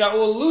 then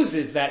Shaul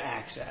loses that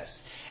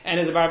access. And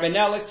as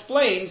Abarbanel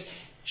explains,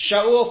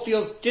 Shaul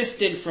feels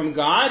distant from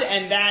God,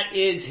 and that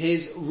is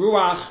his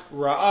Ruach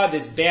Ra'ah,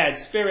 this bad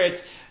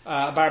spirit.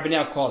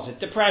 Abarbanel calls it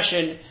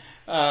depression.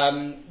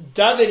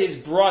 David is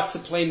brought to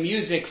play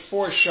music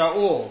for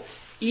Shaul,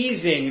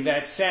 easing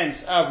that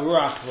sense of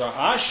Ruach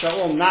Ra'ah.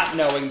 Shaul not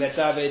knowing that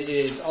David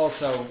is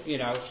also,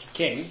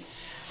 king.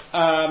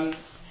 The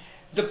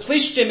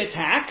Plishtim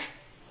attack,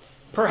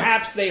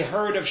 perhaps they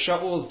heard of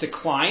Shaul's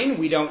decline.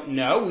 We don't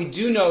know. We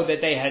do know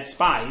that they had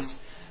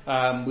spies.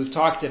 We've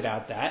talked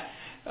about that.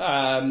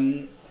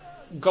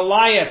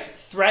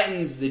 Goliath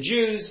threatens the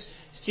Jews,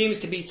 seems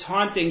to be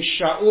taunting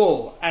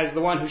Shaul as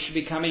the one who should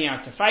be coming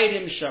out to fight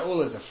him.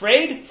 Shaul is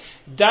afraid.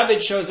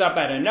 David shows up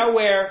out of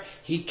nowhere.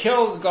 He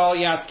kills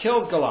Goliath,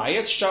 kills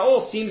Goliath.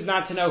 Shaul seems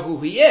not to know who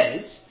he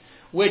is,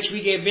 which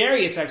we gave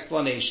various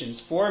explanations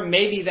for.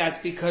 Maybe that's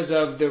because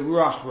of the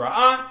Ruach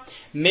Ra'ah.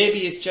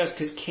 Maybe it's just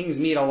because kings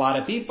meet a lot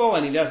of people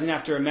and he doesn't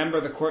have to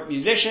remember the court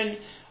musician,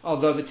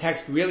 although the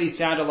text really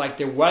sounded like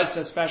there was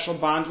a special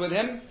bond with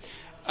him.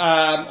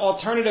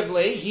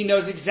 Alternatively, he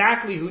knows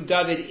exactly who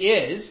David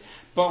is,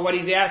 but what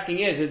he's asking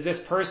is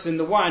this person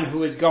the one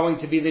who is going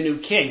to be the new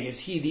king? Is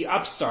he the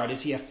upstart?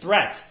 Is he a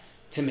threat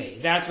to me?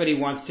 That's what he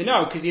wants to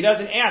know, because he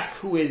doesn't ask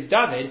who is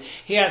David,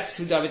 he asks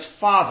who David's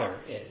father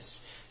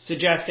is,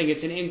 suggesting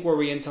it's an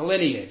inquiry into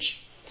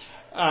lineage.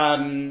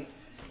 He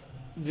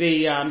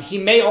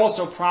may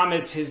also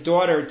promise his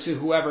daughter to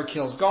whoever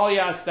kills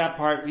Goliath. That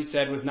part we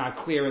said was not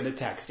clear in the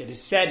text. It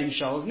is said in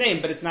Shaul's name,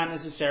 but it's not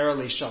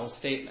necessarily Shaul's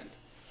statement.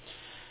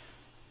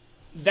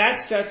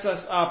 That sets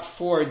us up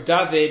for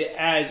David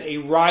as a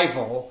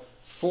rival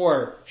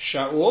for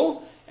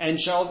Shaul, and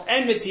Shaul's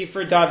enmity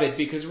for David,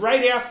 because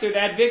right after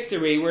that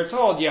victory, we're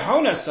told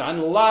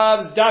Yehonasan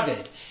loves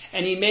David,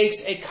 and he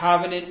makes a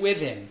covenant with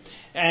him.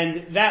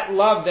 And that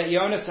love that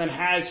Yehonasan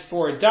has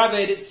for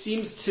David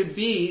seems to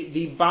be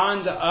the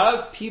bond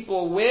of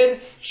people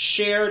with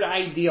shared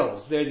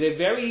ideals. There's a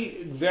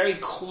very, very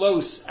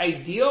close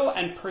ideal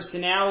and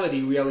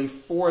personality really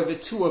for the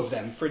two of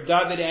them, for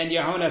David and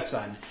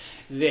Yehonasan.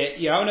 That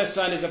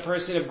Yehonasan is a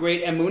person of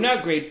great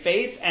emunah, great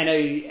faith, and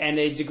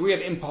a degree of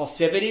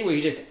impulsivity where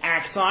he just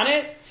acts on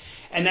it.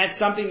 And that's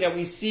something that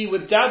we see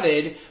with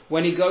David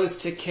when he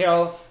goes to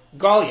kill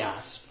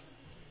Goliath.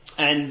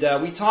 And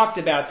we talked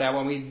about that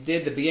when we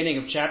did the beginning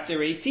of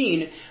chapter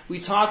 18. We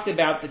talked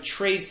about the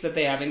traits that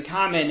they have in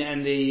common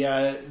and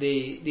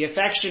the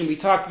affection. We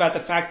talked about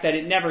the fact that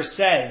it never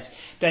says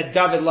that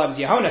David loves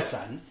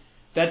Yehonasan.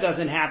 That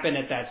doesn't happen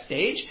at that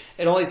stage.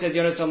 It only says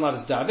Yehonasan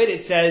loves David.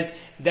 It says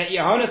that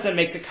Yehonasan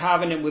makes a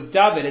covenant with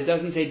David. It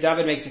doesn't say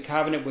David makes a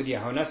covenant with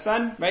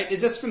Yehonasan, right? Is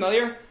this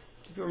familiar? Do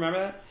you remember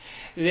that?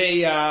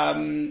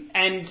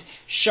 And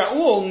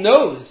Shaul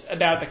knows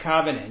about the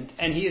covenant,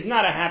 and he is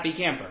not a happy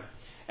camper.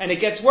 And it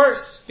gets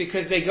worse,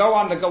 because they go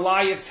on the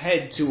Goliath's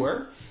head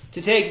tour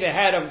to take the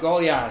head of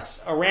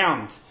Goliath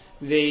around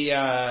the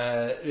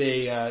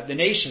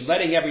nation,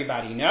 letting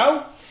everybody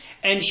know.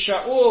 And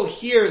Shaul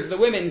hears the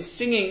women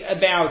singing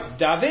about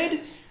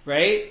David,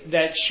 right?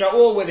 That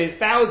Shaul with his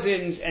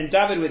thousands and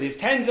David with his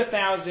tens of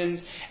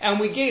thousands. And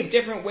we gave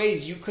different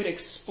ways you could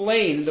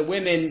explain the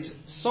women's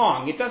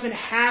song. It doesn't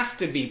have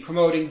to be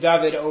promoting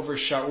David over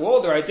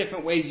Shaul. There are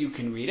different ways you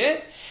can read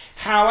it.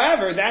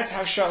 However, that's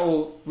how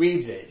Shaul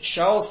reads it.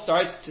 Shaul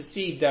starts to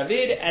see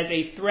David as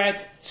a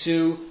threat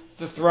to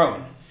the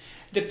throne.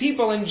 The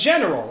people in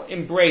general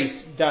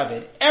embrace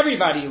David.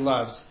 Everybody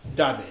loves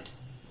David.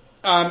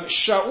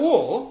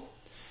 Shaul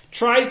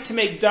tries to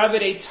make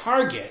David a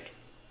target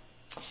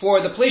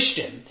for the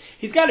Plishtim.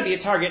 He's got to be a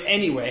target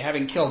anyway,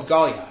 having killed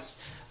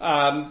Goliath.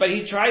 But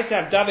he tries to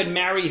have David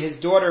marry his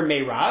daughter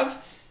Meirav.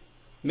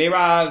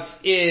 Meirav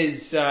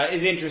is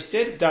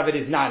interested. David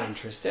is not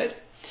interested.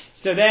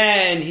 So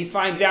then he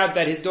finds out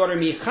that his daughter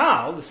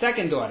Michal, the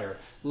second daughter,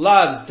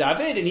 loves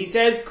David, and he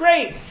says,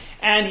 great.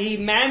 And he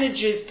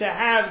manages to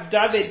have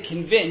David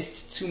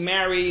convinced to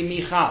marry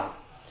Michal.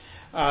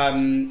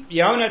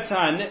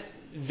 Yonatan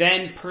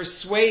then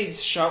persuades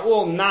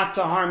Shaul not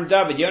to harm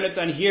David.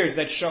 Yonatan hears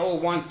that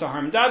Shaul wants to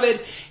harm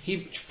David.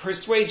 He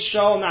persuades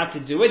Shaul not to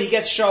do it. He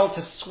gets Shaul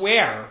to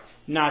swear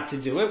not to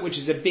do it, which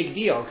is a big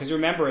deal, because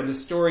remember in the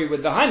story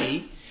with the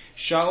honey,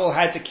 Shaul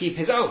had to keep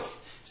his oath.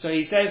 So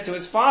he says to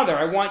his father,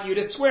 I want you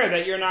to swear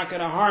that you're not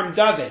going to harm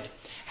David.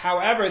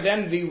 However,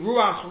 then the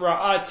Ruach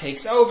Ra'ah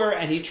takes over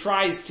and he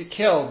tries to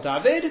kill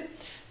David.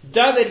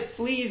 David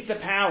flees the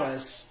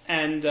palace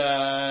and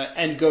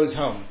goes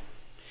home.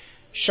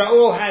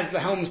 Shaul has the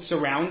home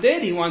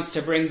surrounded. He wants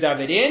to bring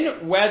David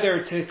in,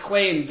 whether to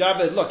claim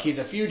David, look, he's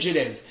a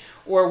fugitive,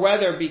 or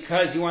whether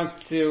because he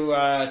wants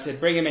to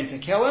bring him in to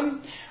kill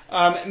him.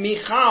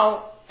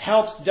 Michal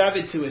helps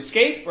David to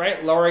escape,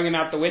 right? Lowering him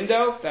out the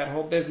window. That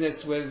whole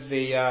business with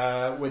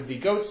the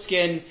goat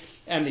skin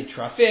and the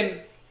trafim.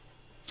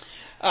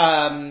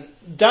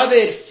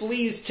 David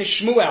flees to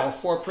Shmuel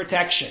for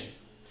protection.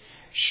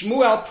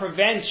 Shmuel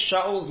prevents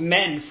Shaul's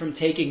men from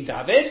taking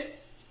David.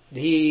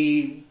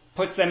 He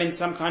puts them in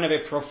some kind of a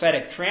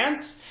prophetic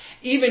trance.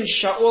 Even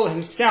Shaul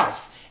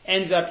himself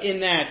ends up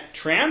in that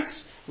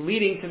trance,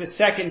 leading to the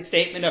second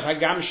statement of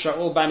Hagam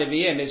Shaul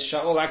Banaviim. Is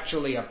Shaul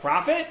actually a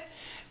prophet?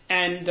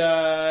 And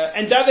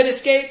David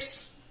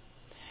escapes.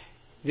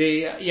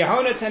 The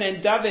Yehonatan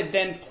and David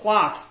then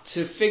plot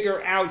to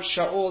figure out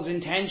Shaul's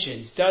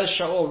intentions. Does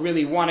Shaul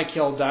really want to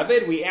kill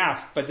David? We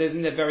asked, but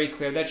isn't it very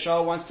clear that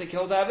Shaul wants to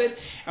kill David?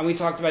 And we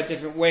talked about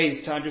different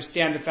ways to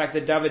understand the fact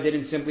that David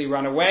didn't simply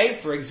run away.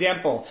 For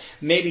example,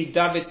 maybe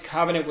David's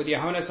covenant with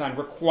Yehonatan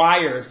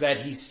requires that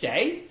he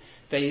stay,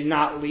 that he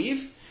not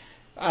leave.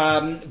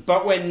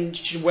 But when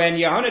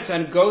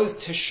Yehonatan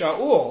goes to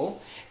Shaul,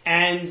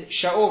 and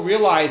Shaul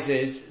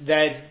realizes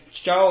that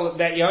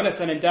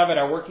Yonatan and David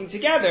are working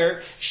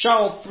together,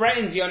 Shaul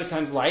threatens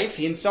Yonatan's life.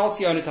 He insults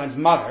Yonatan's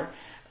mother.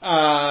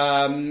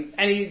 And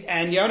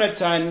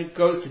Yonatan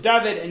goes to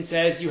David and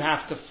says, you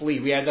have to flee.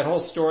 We had that whole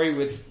story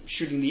with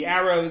shooting the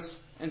arrows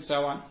and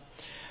so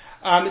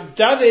on.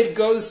 David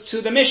goes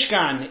to the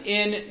Mishkan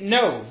in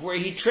Nov, where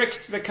he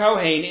tricks the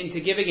Kohen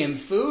into giving him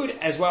food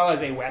as well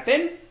as a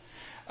weapon.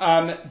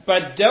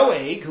 But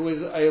Doeg, who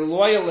is a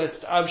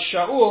loyalist of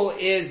Shaul,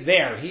 is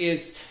there. He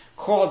is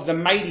called the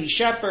mighty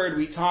shepherd.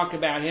 We talk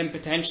about him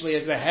potentially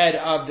as the head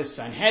of the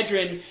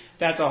Sanhedrin.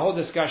 That's a whole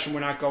discussion we're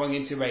not going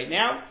into right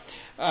now.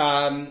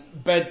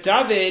 But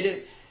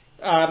David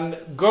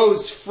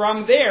goes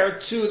from there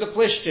to the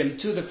Plishtim,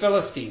 to the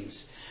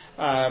Philistines.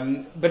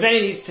 But then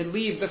he needs to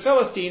leave the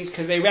Philistines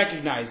because they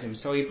recognize him.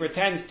 So he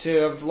pretends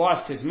to have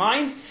lost his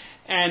mind,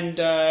 and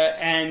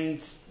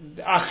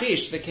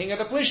Achish, the king of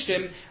the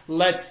Plishtim,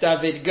 lets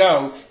David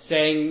go,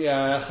 saying,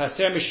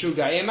 "Chaser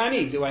mishuga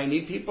imani." Do I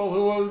need people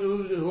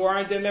who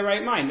aren't in their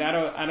right mind?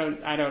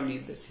 I don't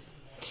need this.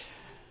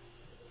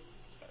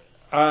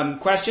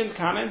 Questions,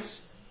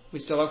 comments? We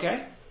still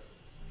okay?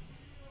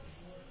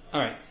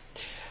 All right.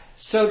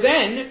 So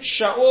then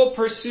Shaul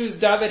pursues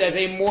David as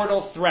a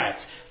mortal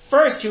threat.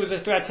 First, he was a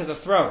threat to the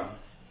throne.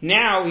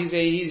 Now he's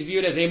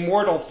viewed as a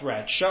mortal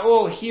threat.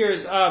 Shaul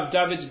hears of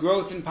David's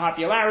growth in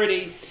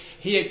popularity.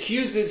 He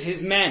accuses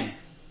his men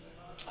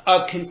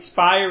of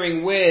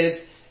conspiring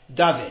with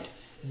David.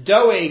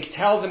 Doeg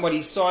tells him what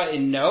he saw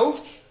in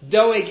Nov.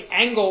 Doeg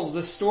angles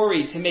the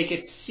story to make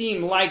it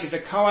seem like the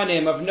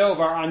Kohanim of Nov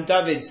are on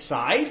David's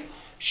side.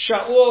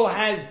 Shaul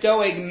has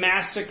Doeg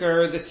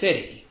massacre the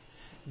city.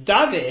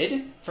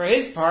 David, for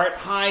his part,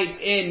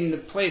 hides in a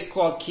place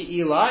called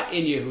Keilah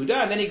in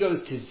Yehuda, and then he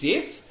goes to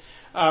Ziph.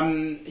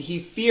 He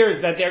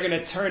fears that they're going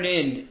to turn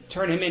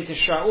him into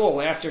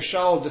Shaul after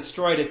Shaul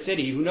destroyed a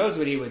city. Who knows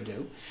what he would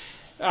do?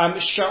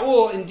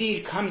 Shaul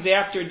indeed comes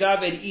after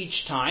David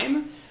each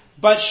time,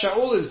 but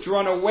Shaul is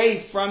drawn away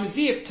from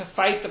Ziph to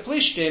fight the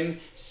Plishtim,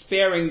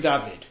 sparing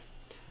David.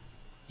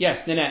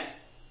 Yes, Nanette?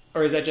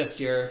 Or is that just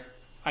your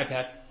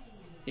iPad?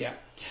 Yeah.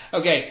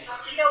 Okay.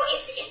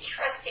 It's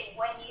interesting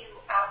when you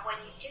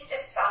do the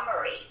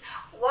summary,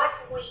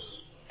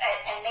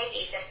 and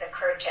maybe this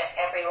occurred to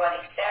everyone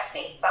except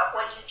me, but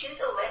when you do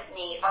the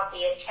litany of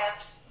the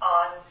attempts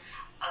on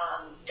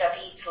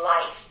David's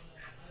life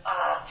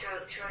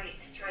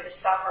through the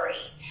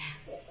summary,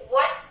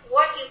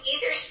 what you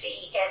either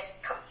see is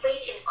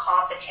complete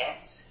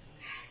incompetence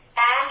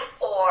and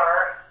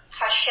or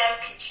Hashem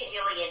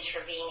continually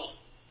intervening.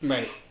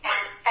 Right.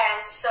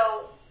 And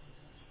so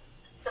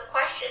the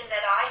question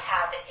that I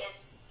have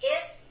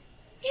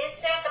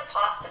is there the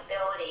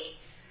possibility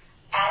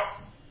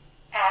as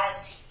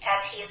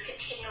he is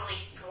continually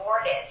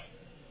thwarted,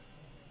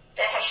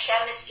 that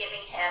Hashem is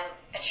giving him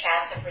a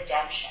chance of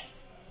redemption?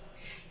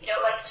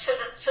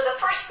 So the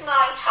first 9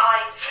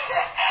 times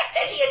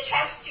that he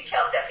attempts to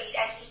kill David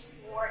and he's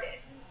thwarted.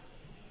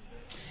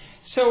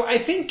 So I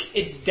think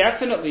it's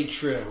definitely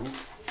true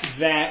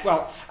that,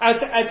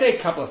 I'd say a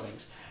couple of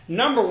things.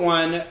 Number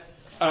one,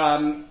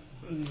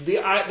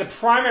 the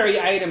primary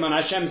item on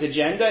Hashem's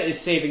agenda is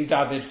saving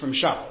David from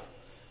Shaul.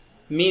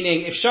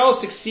 Meaning, if Shaul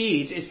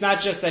succeeds, it's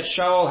not just that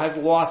Shaul has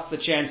lost the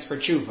chance for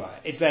tshuva.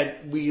 It's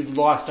that we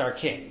lost our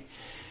king.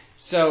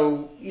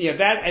 So,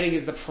 that I think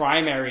is the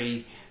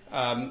primary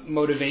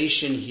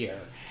motivation here.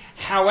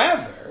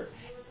 However,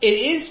 it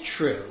is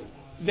true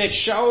that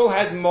Shaul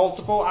has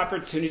multiple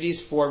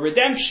opportunities for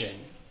redemption.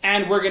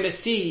 And we're going to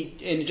see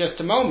in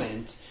just a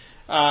moment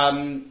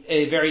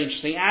a very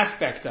interesting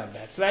aspect of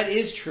that. So that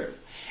is true.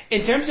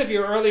 In terms of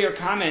your earlier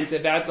comment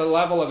about the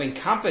level of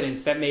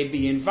incompetence that may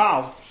be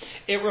involved,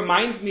 it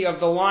reminds me of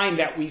the line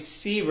that we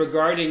see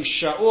regarding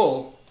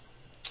Shaul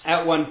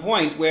at one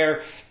point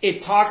where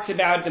it talks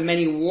about the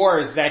many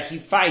wars that he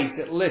fights.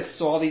 It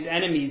lists all these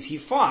enemies he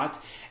fought,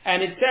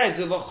 and it says,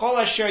 "V'chol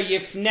asher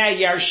yifneh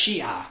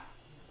yarshia,"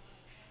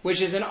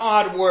 which is an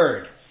odd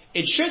word.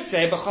 It should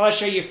say, "B'chol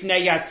asher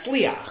yifneh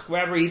yatzliach,"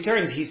 wherever he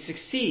turns, he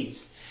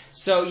succeeds.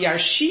 So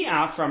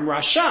yarshia from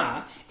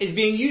Rasha is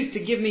being used to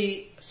give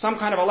me some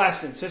kind of a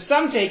lesson. So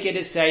some take it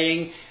as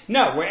saying,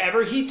 no,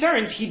 wherever he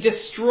turns, he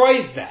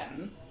destroys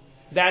them.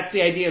 That's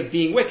the idea of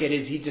being wicked,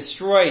 is he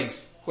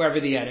destroys whoever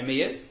the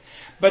enemy is.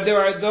 But there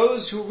are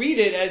those who read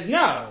it as,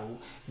 no,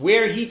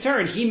 where he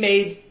turned, he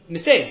made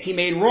mistakes, he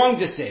made wrong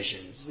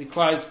decisions,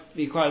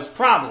 because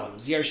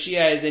problems.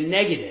 Yarshia is a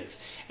negative,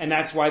 and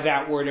that's why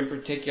that word in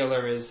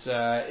particular is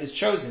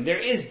chosen. There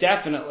is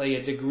definitely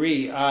a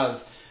degree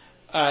of,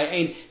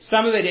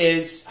 some of it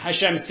is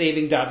Hashem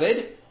saving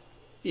David,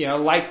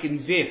 like in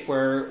Ziph,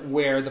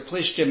 where the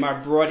Plishtim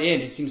are brought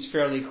in, it seems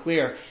fairly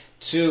clear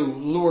to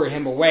lure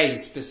him away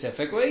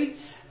specifically.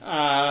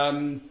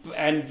 And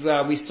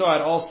we saw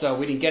it also,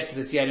 we didn't get to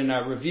this yet in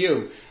our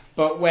review,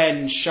 but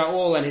when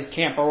Shaul and his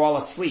camp are all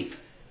asleep,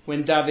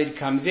 when David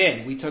comes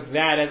in, we took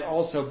that as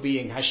also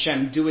being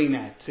Hashem doing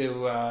that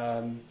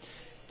to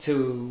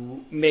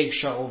make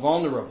Shaul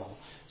vulnerable.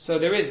 So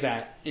there is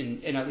that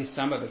in at least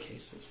some of the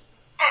cases.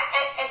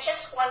 And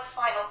just one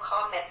final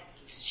comment.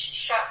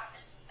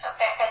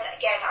 And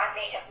again, I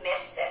may have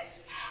missed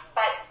this,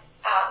 but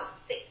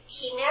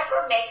he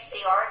never makes the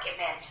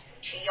argument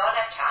to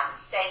Yonatan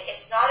saying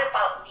it's not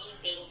about me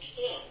being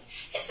king,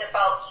 it's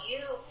about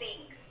you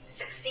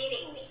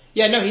succeeding me.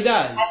 Yeah, no, he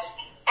does.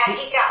 And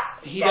he does.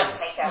 He does.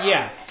 Make that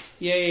Yeah.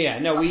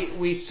 argument. No,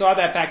 we saw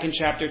that back in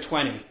chapter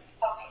 20. Okay,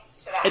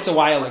 so that's... It's a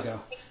while ago.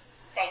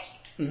 Thank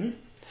you.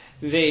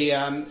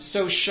 Mm-hmm.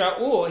 So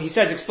Shaul, he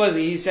says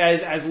explicitly, he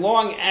says, as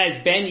long as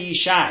Ben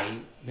Yishai,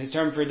 his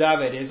term for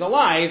David, is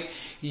alive,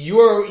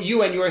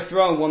 you and your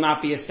throne will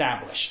not be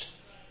established.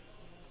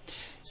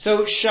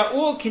 So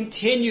Shaul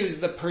continues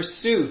the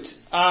pursuit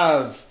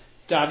of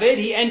David.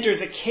 He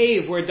enters a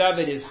cave where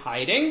David is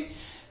hiding.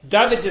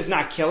 David does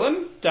not kill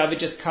him. David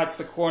just cuts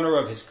the corner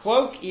of his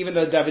cloak, even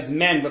though David's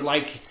men would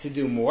like him to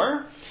do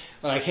more.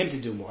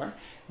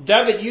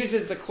 David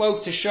uses the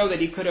cloak to show that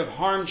he could have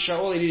harmed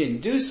Shaul. He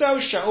didn't do so.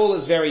 Shaul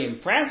is very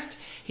impressed.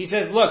 He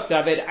says, look,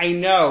 David, I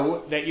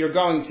know that you're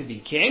going to be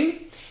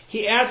king.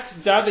 He asks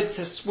David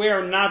to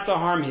swear not to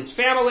harm his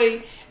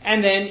family,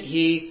 and then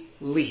he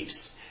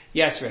leaves.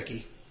 Yes,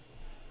 Ricky?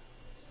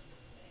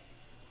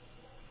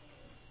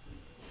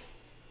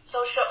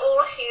 So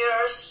Shaul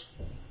hears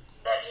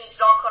that he's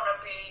not going to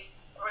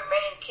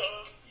remain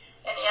king,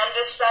 and he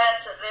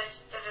understands that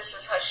this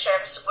is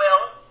Hashem's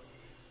will,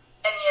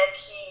 and yet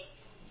he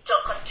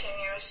still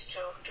continues to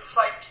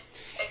fight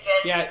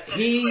against. Yeah,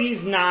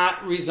 he's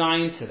not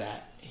resigned to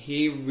that.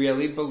 He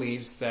really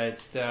believes that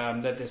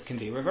this can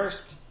be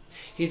reversed.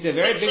 He's a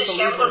very big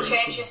believer. Hashem will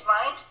change his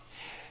mind?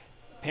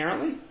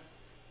 Apparently.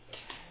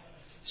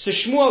 So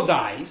Shmuel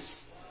dies.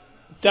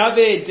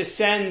 David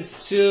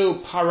descends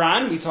to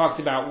Paran. We talked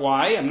about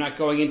why. I'm not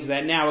going into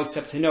that now,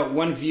 except to note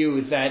one view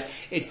is that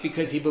it's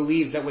because he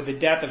believes that with the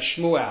death of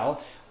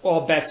Shmuel,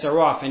 all bets are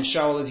off and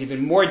Shaul is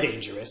even more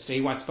dangerous. So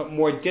he wants to put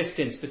more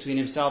distance between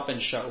himself and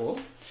Shaul.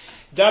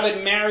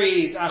 David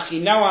marries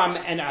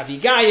Achinoam and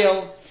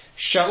Abigail.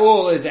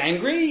 Shaul is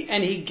angry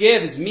and he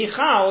gives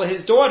Michal,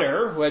 his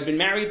daughter, who had been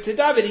married to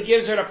David, he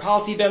gives her to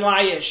Palti ben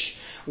Laish.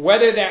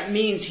 Whether that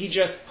means he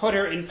just put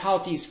her in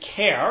Palti's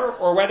care,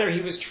 or whether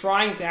he was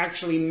trying to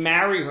actually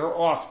marry her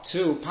off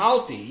to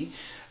Palti,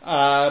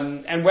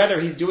 and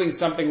whether he's doing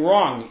something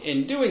wrong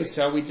in doing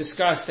so, we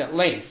discussed at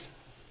length.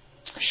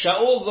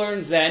 Shaul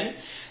learns then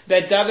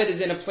that David is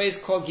in a place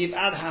called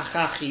Givat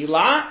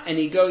HaChachila, and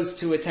he goes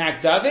to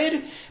attack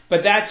David,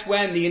 but that's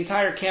when the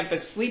entire camp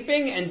is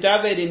sleeping, and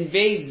David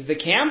invades the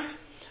camp,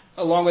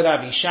 along with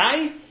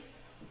Abishai.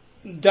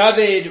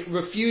 David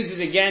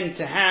refuses again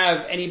to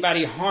have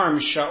anybody harm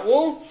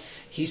Shaul.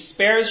 He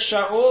spares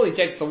Shaul. He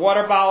takes the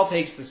water bottle,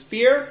 takes the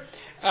spear.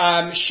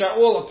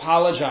 Shaul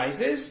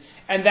apologizes.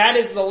 And that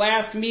is the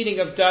last meeting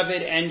of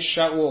David and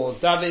Shaul.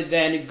 David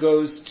then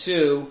goes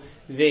to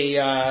the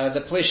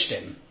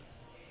Plishtim.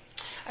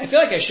 I feel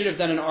like I should have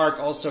done an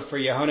arc also for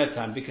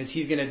Yehonatan because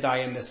he's going to die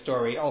in this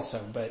story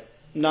also, but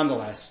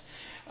nonetheless.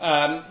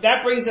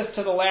 That brings us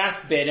to the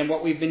last bit and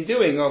what we've been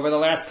doing over the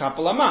last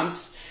couple of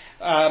months.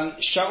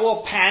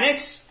 Shaul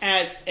panics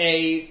at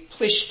a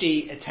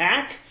Plishti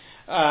attack.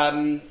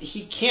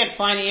 He can't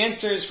find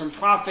answers from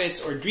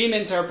prophets or dream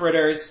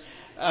interpreters,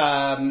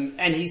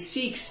 and he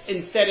seeks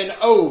instead an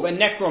Ov, a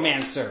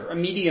necromancer, a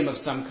medium of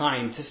some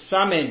kind, to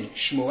summon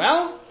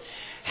Shmuel.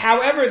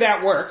 However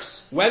that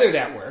works, whether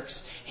that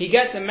works, he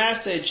gets a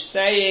message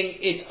saying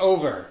it's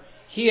over.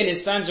 He and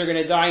his sons are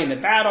going to die in the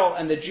battle,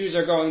 and the Jews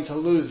are going to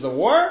lose the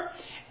war,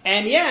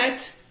 and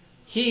yet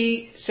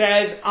he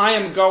says, I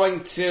am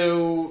going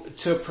to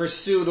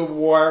pursue the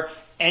war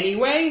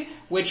anyway,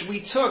 which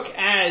we took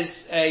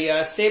as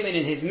a statement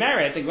in his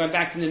merit, and going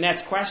back to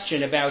Nanette's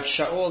question about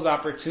Shaul's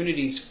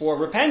opportunities for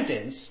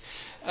repentance,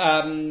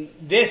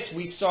 this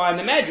we saw in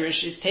the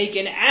Medrash is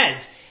taken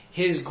as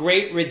his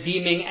great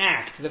redeeming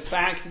act. The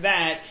fact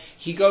that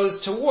he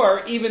goes to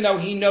war even though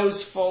he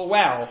knows full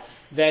well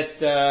that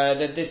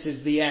this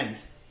is the end.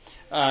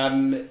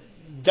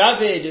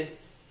 David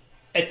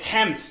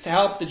attempts to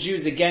help the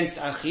Jews against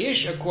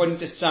Achish, according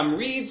to some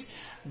reads,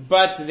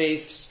 but the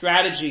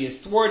strategy is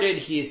thwarted.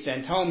 He is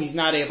sent home. He's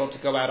not able to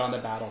go out on the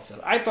battlefield.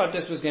 I thought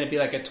this was going to be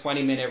like a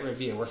 20-minute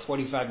review. We're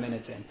 45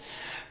 minutes in.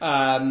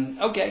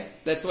 Okay,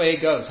 that's the way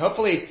it goes.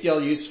 Hopefully it's still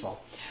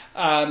useful.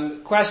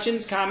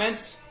 Questions,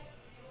 comments?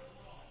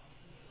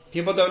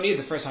 People don't need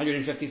the first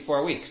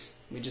 154 weeks.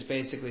 We just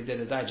basically did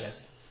a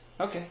digest.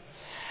 Okay.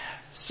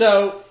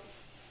 So,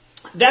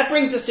 that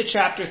brings us to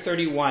chapter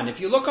 31. If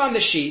you look on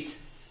the sheet,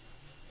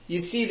 you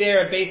see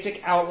there a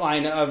basic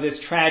outline of this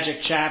tragic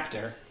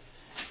chapter.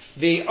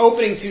 The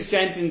opening two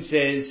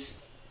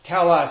sentences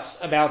tell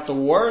us about the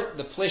war.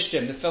 The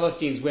Plishtim, the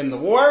Philistines, win the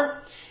war.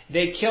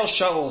 They kill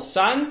Shaul's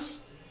sons.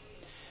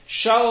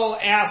 Shaul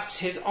asks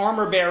his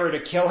armor bearer to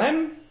kill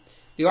him.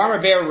 The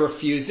armor bearer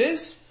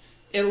refuses.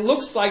 It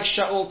looks like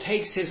Shaul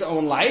takes his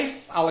own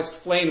life. I'll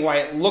explain why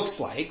it looks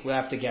like. We'll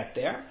have to get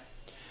there.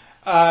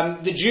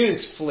 The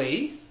Jews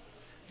flee.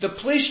 The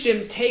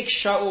Plishtim take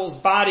Shaul's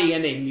body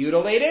and they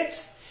mutilate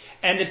it.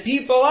 And the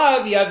people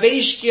of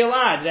Yavesh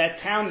Gilad, that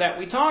town that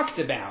we talked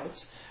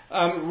about,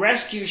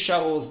 rescue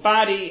Shaul's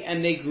body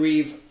and they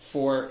grieve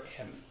for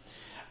him.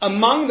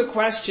 Among the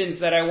questions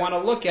that I want to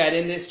look at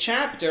in this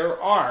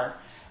chapter are,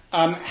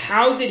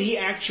 how did he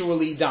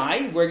actually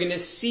die? We're going to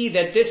see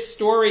that this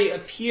story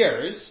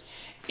appears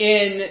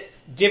in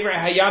Divrei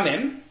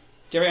Hayamim,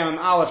 Divrei Hayamim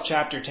Aleph,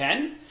 chapter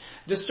 10.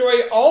 The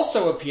story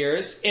also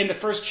appears in the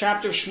first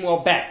chapter of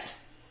Shmuel Bet.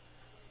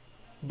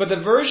 But the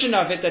version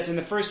of it that's in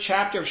the first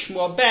chapter of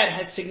Shmuel Bet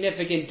has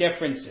significant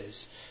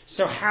differences.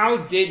 So how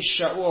did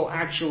Shaul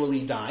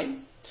actually die?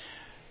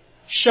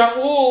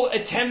 Shaul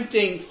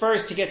attempting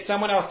first to get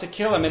someone else to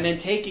kill him and then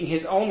taking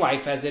his own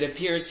life as it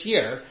appears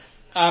here,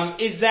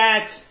 is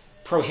that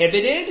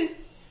prohibited?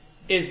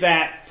 Is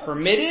that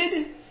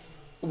permitted?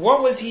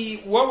 What was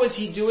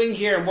he doing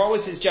here and what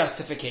was his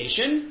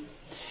justification?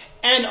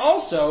 And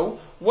also,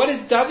 what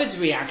is David's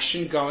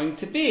reaction going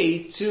to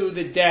be to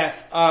the death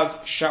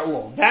of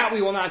Shaul? That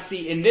we will not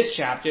see in this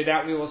chapter,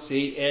 that we will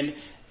see in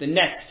the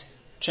next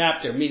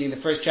chapter, meaning the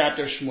first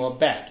chapter of Shmuel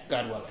Bet,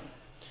 God willing.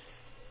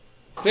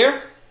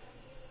 Clear?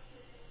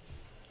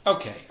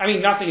 Okay. I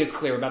mean, nothing is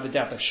clear about the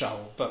death of Shaul,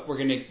 but we're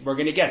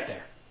gonna get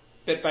there,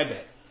 bit by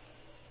bit.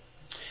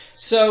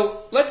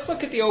 So, let's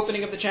look at the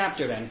opening of the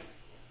chapter then.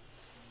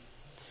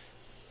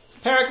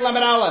 Perek Lamed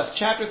Aleph,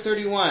 chapter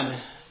 31,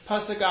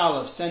 Pasuk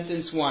Aleph,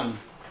 sentence 1.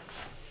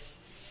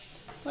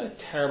 What a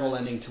terrible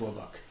ending to a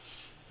book.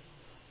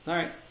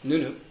 Alright,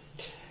 no.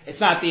 It's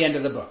not the end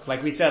of the book.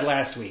 Like we said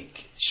last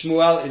week,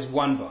 Shmuel is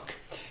one book.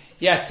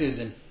 Yes,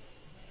 Susan?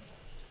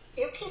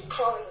 You keep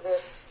calling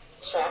this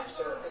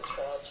chapter a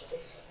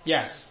tragedy.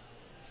 Yes.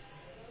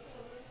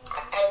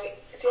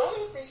 The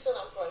only reason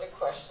I'm going to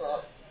question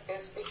it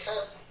is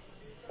because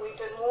we've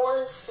been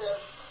warned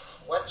since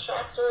what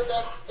chapter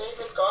that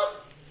David got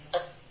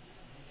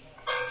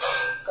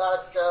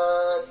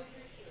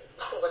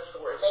what's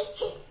the word, made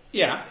king.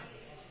 Yeah.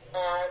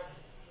 And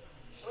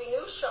we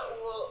knew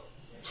Shaul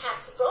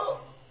had to go.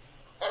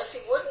 And if he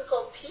wouldn't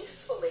go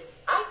peacefully,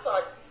 I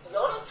thought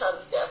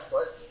Yonatan's death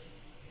was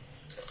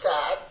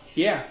sad.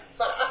 Yeah.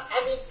 But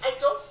I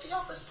don't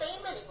feel the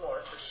same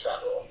anymore for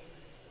Shaul.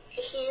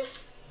 He's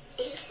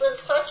been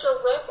such a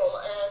rebel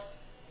and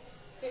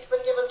he's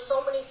been given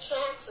so many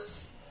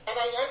chances. And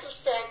I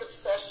understand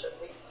obsession.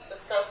 We've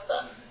discussed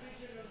that.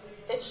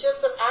 It's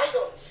just that I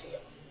don't feel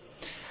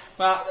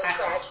the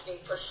tragedy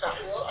for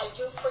Shaul. I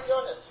do for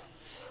Yonatan.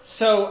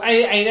 So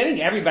I think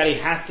everybody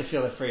has to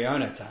feel it for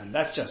Yonatan.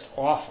 That's just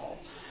awful.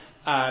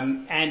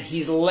 And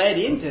he's led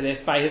into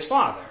this by his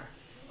father.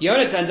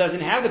 Yonatan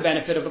doesn't have the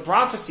benefit of the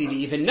prophecy to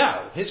even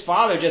know. His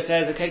father just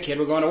says, okay, kid,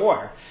 we're going to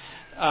war.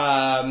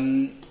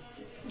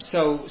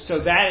 So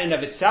that in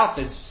of itself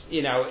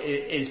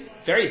is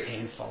very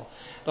painful.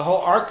 The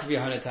whole arc of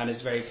Yonatan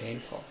is very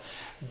painful.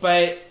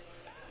 But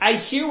I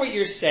hear what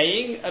you're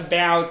saying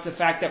about the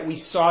fact that we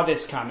saw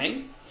this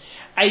coming.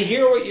 I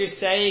hear what you're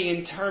saying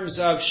in terms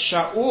of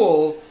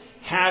Shaul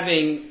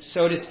having,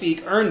 so to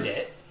speak, earned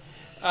it.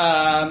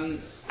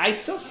 I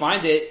still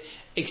find it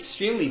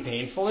extremely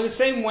painful in the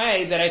same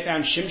way that I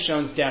found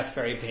Shimshon's death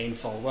very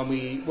painful when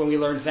we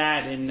learned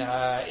that in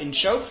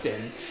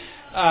Shoftim.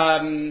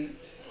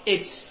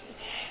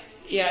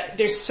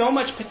 There's so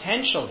much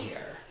potential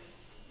here.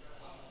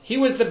 He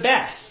was the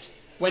best.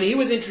 When he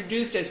was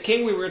introduced as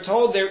king, we were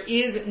told there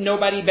is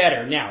nobody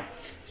better. Now,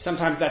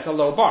 sometimes that's a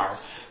low bar,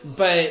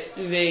 but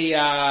the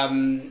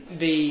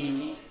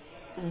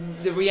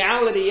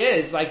reality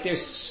is, like,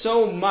 there's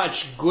so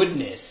much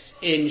goodness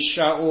in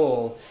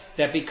Shaul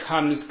that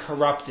becomes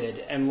corrupted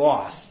and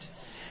lost.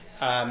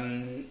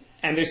 And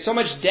there's so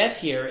much death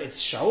here. It's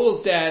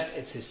Shaul's death,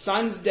 it's his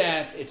son's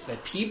death, it's the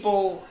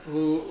people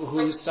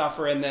who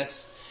suffer in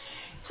this.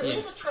 To me,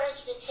 the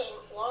tragedy came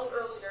long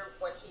earlier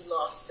when he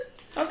lost it.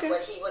 Okay.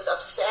 When he was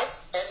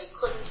obsessed and he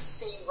couldn't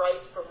see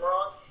right from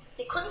wrong.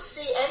 He couldn't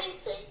see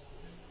anything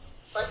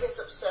but his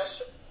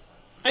obsession.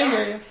 I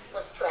hear you. That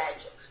was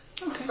tragic.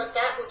 Okay. But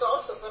that was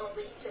also going to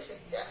lead to his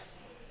death.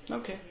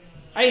 Okay.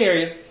 I hear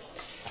you.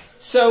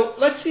 So,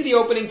 let's see the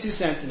opening two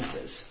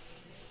sentences.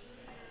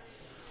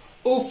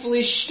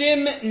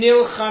 Uflishtim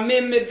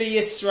nilchamim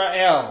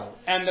b'Yisrael.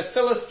 And the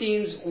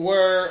Philistines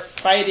were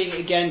fighting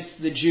against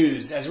the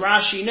Jews. As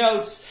Rashi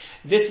notes,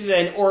 this is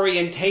an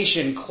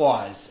orientation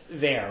clause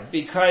there,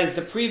 because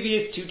the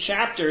previous two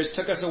chapters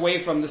took us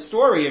away from the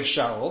story of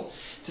Shaul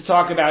to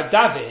talk about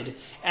David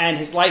and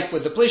his life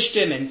with the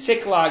Plishtim and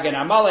Siklag and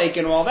Amalek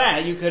and all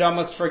that. You could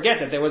almost forget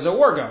that there was a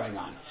war going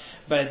on.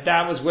 But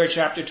that was where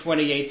chapter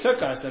 28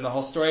 took us and the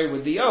whole story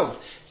with the oath.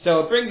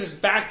 So it brings us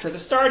back to the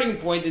starting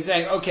point and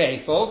saying, okay,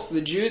 folks,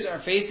 the Jews are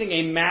facing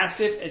a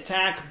massive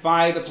attack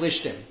by the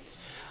Plishtim.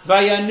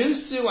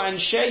 Vayanusu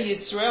anshe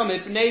Yisrael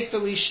mipnei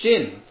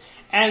Philishtim.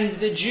 And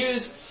the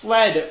Jews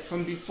fled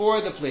from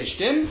before the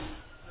Plishtim.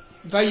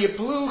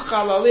 Vayiplu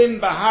chalalim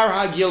bahar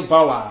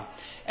ha-Gilboa.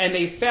 And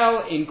they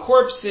fell in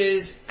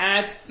corpses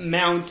at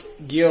Mount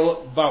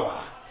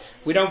Gilboa.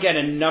 We don't get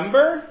a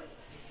number.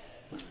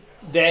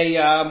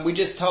 We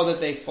just told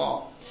that they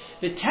fall.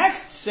 The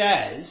text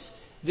says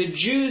the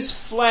Jews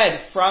fled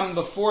from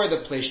before the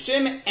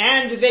Plishtim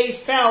and they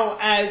fell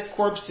as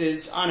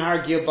corpses on Har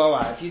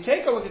Gilboa. If you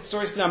take a look at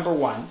source number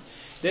 1,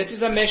 this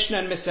is a Mishnah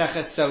in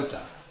Maseches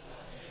Sota.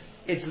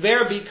 It's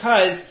there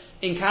because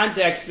in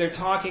context they're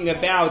talking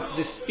about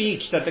the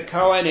speech that the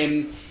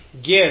Kohen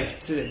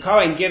gives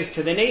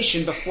to the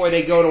nation before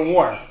they go to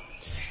war.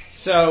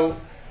 So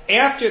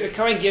after the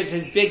Kohen gives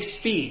his big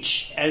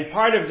speech, and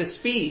part of the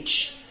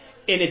speech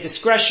in a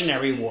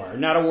discretionary war,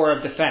 not a war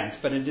of defense,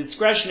 but in a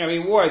discretionary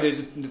war,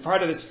 there's the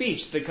part of the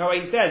speech, the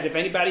Kohen says, if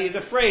anybody is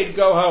afraid,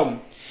 go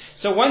home.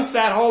 So once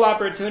that whole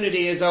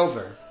opportunity is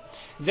over,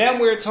 then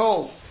we're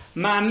told,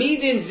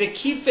 Ma'amidin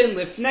zekifin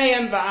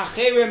lifneim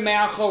va'acherim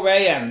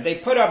me'achoreim. They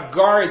put up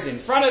guards in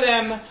front of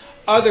them,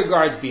 other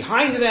guards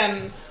behind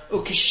them,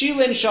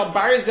 ukeshilin shal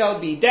barzel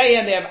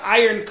bideyim. They have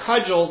iron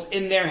cudgels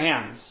in their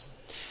hands.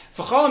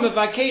 V'cholam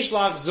mevakesh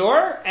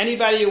lachzor.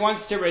 Anybody who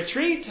wants to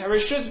retreat,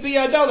 harishus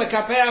biyado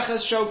lekapeach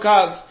es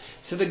shokav.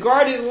 So the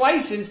guard is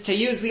licensed to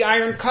use the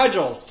iron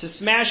cudgels to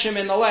smash him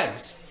in the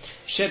legs.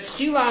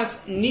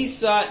 Shetchilas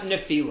nisa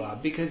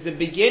nefila. Because the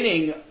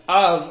beginning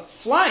of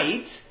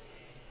flight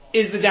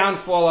is the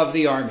downfall of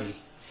the army.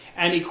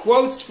 And he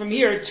quotes from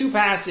here 2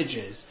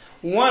 passages.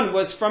 One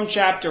was from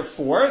chapter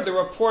 4, the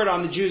report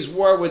on the Jews'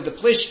 war with the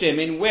Plishtim,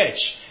 in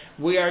which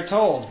we are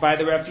told by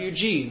the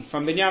refugee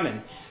from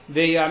Binyamin,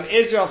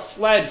 Israel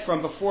fled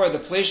from before the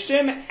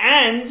Plishtim,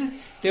 and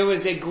there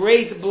was a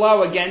great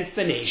blow against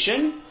the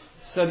nation.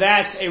 So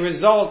that's a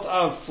result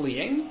of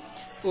fleeing.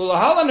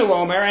 Ulahalanu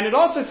Omer, and it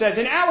also says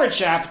in our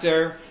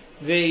chapter,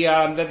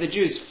 that the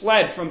Jews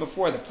fled from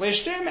before the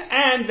Plishtim,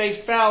 and they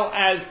fell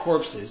as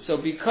corpses. So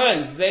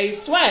because they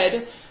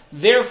fled,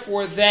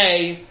 therefore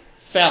they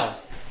fell.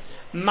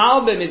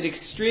 Malbim is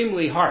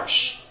extremely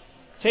harsh.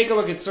 Take a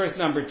look at source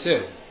number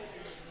 2.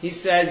 He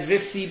says,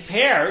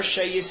 V'siper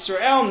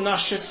sheYisrael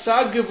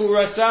nashasa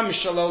gevurasam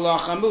shelo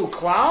lachamu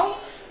klal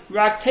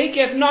rak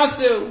tekef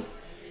nasu.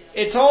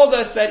 It told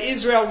us that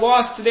Israel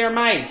lost their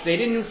might. They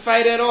didn't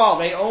fight at all.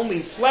 They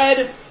only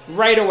fled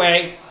right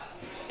away.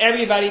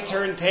 Everybody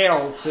turned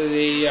tail to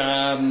the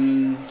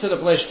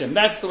Plishtim.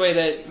 That's the way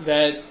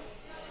that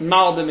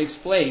Malbim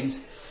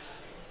explains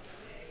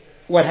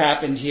what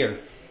happened here.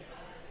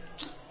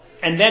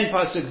 And then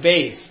Pasuk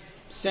Beis,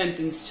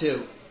 sentence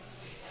 2.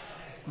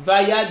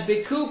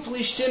 Vayadbiku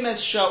Plishtim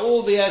es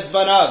Shaul v'es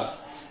banav.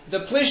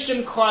 The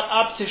Plishtim caught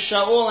up to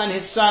Shaul and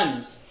his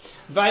sons.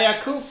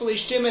 Vayaku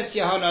Plishtim es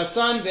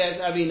Yehonasan v'es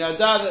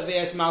Avinadav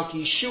v'es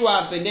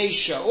Malkishua b'nei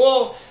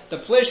Shaul. The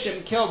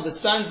Plishtim killed the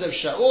sons of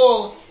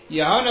Shaul,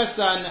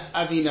 Yehonasan,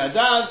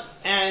 Avinadav,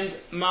 and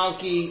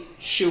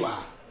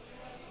Malki-Shua.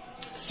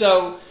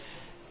 So,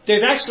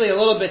 there's actually a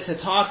little bit to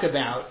talk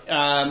about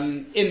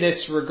in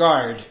this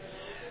regard.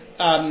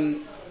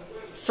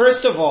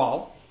 First of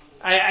all,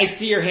 I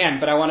see your hand,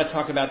 but I want to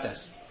talk about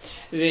this.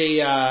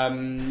 The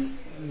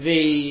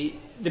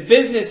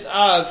business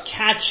of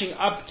catching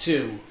up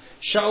to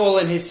Shaul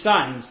and his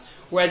sons,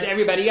 whereas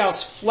everybody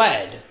else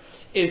fled,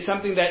 is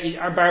something that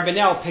our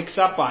Barbanel picks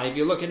up on. If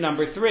you look at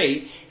number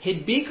 3,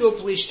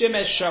 Hidbiku Plishtim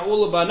es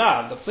Shaul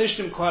banav. The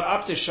Plishtim caught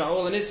up to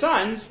Shaul and his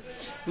sons,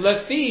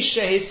 Lefi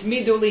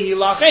shehismidu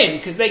lihilachem,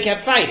 because they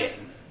kept fighting.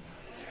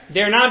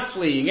 They're not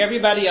fleeing.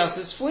 Everybody else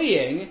is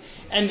fleeing,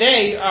 and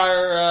they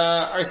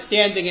are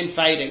standing and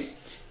fighting.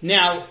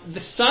 Now, the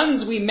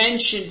sons we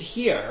mentioned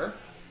here,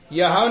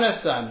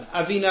 Yehonasan,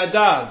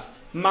 Avinadav,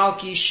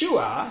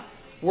 Malki-Shua,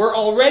 were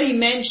already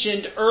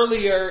mentioned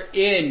earlier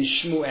in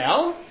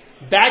Shmuel,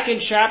 back in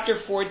chapter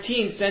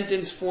 14,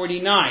 sentence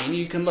 49.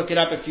 You can look it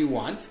up if you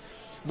want.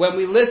 When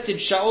we listed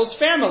Shaul's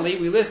family,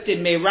 we listed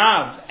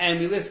Meirav and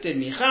we listed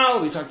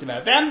Michal. We talked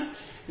about them,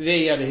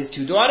 his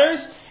 2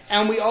 daughters,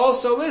 and we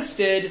also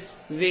listed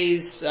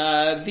these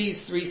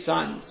 3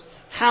 sons.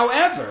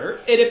 However,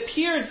 it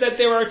appears that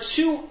there are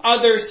 2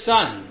 other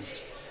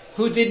sons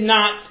who did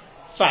not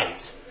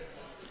fight.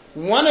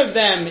 One of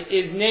them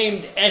is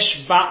named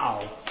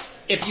Eshbaal.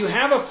 If you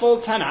have a full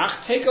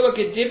Tanakh, take a look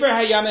at Divrei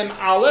Hayamim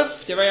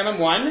Aleph, Divrei Hayamim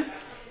 1,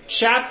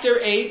 chapter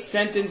 8,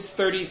 sentence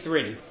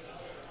 33.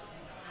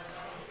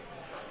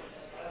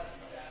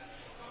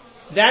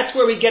 That's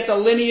where we get the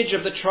lineage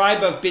of the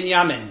tribe of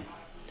Binyamin.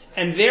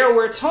 And there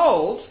we're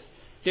told,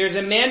 there's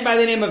a man by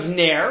the name of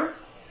Ner.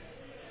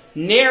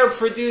 Ner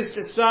produced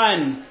a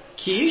son,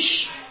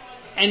 Kish,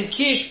 and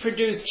Kish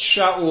produced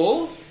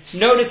Shaul.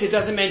 Notice it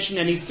doesn't mention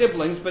any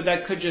siblings, but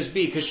that could just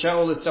be because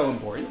Shaul is so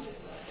important.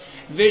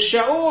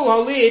 Vishaul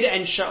holid,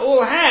 and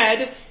Shaul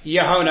had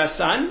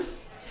Yehonasan,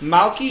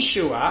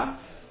 Malki-Shua,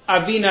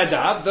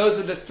 Avinadav. Those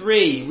are the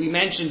 3 we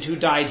mentioned who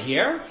died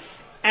here.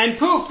 And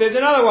poof, there's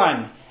another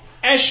one,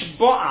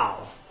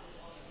 Eshbaal.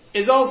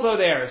 is also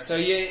there. So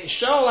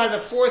Shaul has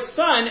a fourth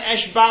son,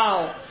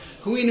 Eshbaal,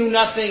 who he knew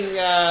nothing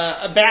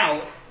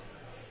about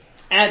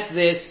at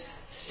this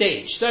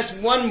stage. So that's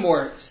one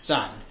more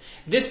son.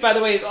 This, by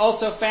the way, is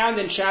also found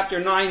in chapter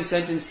 9,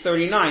 sentence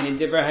 39 in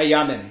Divrei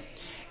Hayamim.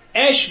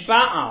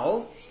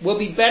 Eshbaal will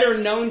be better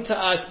known to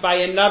us by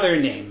another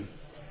name.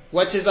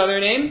 What's his other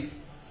name?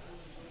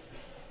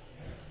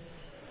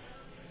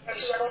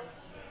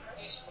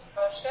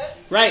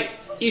 Right,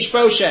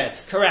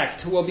 Ishboshet,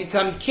 correct, who will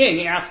become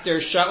king after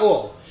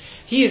Shaul.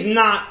 He is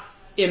not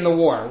in the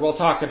war. We'll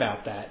talk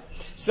about that.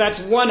 So that's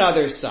one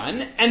other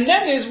son. And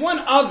then there's one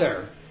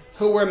other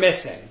who we're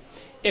missing.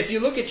 If you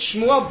look at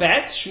Shmuel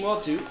Bet,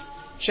 Shmuel 2,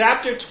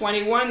 chapter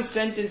 21,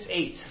 sentence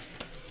 8.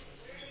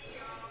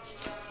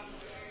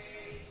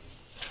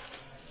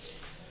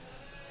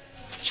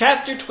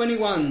 Chapter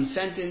 21,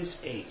 sentence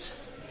 8.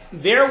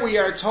 There we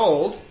are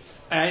told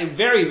a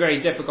very, very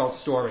difficult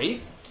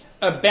story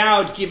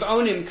about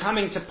Givonim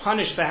coming to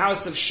punish the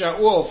house of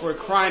Shaul for a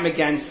crime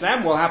against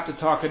them. We'll have to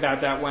talk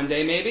about that one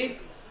day maybe.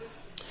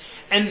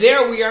 And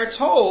there we are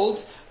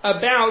told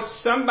about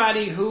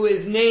somebody who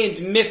is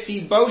named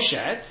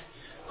Mephibosheth,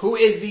 who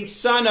is the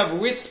son of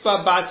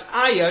Ritzpah Bas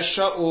Aya,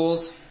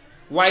 Shaul's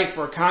wife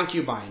or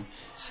concubine.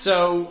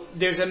 So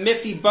there's a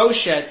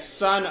Mephibosheth,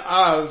 son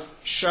of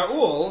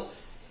Shaul,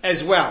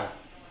 as well.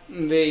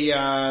 And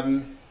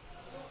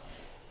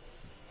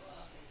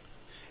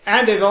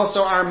there's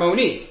also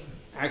Armoni,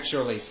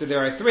 actually. So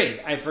there are three.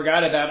 I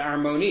forgot about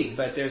Armoni,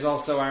 but there's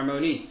also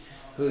Armoni,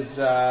 who's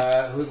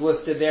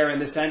listed there in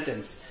the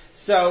sentence.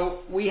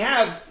 So we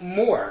have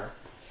more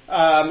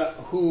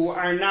who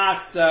are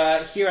not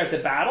here at the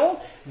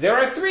battle. There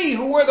are three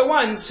who were the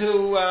ones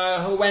who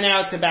went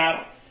out to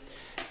battle.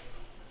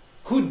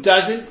 Who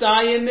doesn't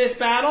die in this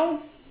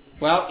battle?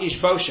 Well,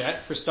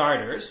 Ishboshet, for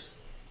starters,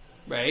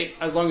 right?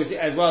 As well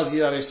as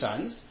the other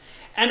sons.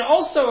 And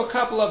also a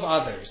couple of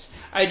others.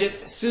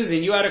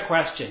 Susan, you had a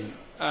question.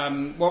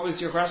 What was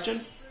your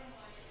question?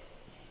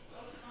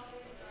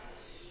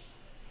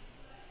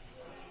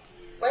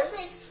 When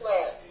they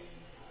fled,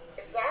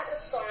 is that a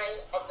sign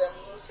of them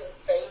losing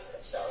faith in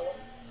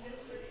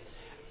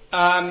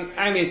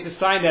Shaul? It's a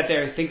sign that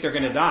they think they're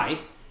going to die.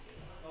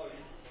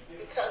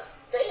 Because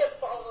they have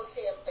followed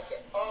him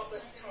all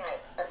this time,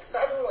 and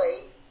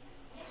suddenly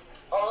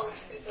all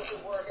these people who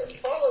were his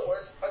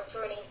followers are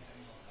turning.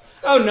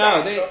 Oh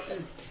no,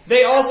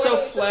 they also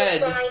fled.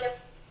 Is a sign of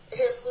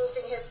his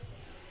losing his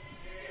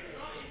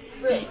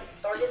grip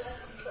or his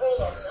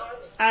control on the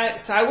army?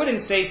 So I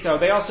wouldn't say so.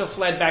 They also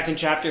fled back in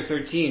chapter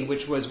 13,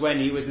 which was when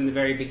he was in the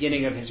very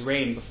beginning of his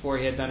reign, before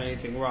he had done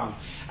anything wrong.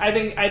 I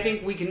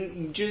think we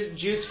can,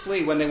 Jews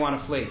flee when they want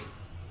to flee.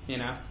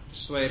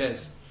 Just the way it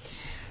is.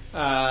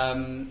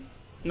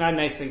 Not a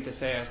nice thing to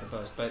say, I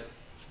suppose, but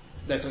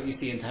that's what you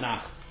see in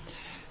Tanakh.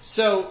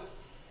 So,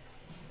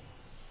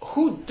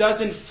 who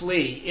doesn't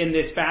flee in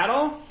this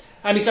battle?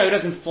 Who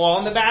doesn't fall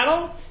in the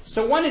battle?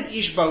 So one is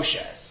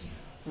Ishbosheth.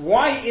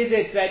 Why is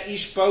it that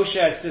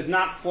Ishbosheth does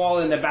not fall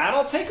in the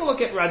battle? Take a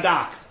look at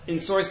Radak in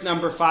source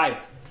number 5.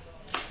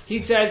 He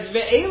says,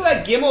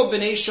 Ve'ela Gimel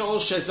b'nei Shaul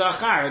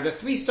shezachar. The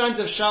three sons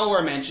of Shaul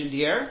were mentioned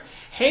here.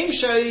 Heim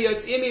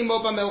shayotzim imo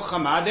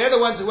b'milchama. They're the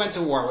ones who went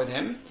to war with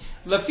him.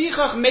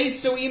 Lefichach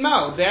meisu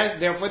imo.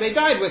 Therefore they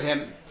died with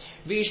him.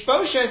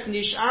 V'Ishbosheth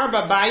nish'ar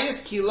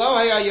b'bayis ki lo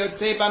haya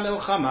yotzei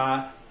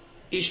b'milchama.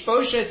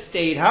 Ishbosheth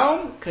stayed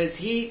home because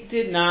he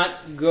did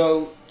not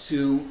go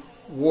to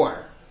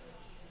war.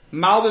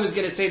 Malbim is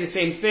going to say the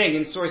same thing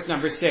in source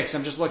number 6.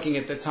 I'm just looking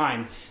at the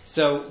time.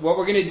 So what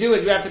we're going to do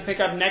is we have to pick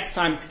up next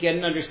time to get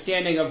an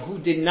understanding of who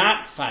did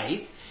not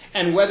fight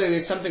and whether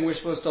there's something we're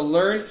supposed to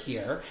learn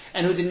here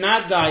and who did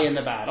not die in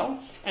the battle.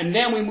 And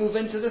then we move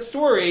into the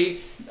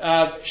story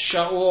of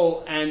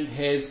Shaul and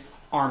his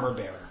armor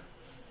bearer.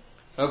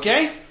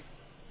 Okay? I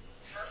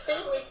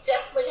think we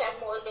definitely have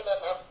more than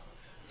enough.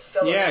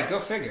 Yeah, go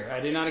figure.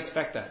 I did not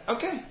expect that.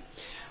 Okay.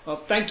 Well,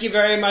 thank you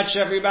very much,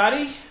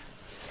 everybody.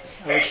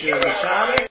 I wish you a good Shabbos.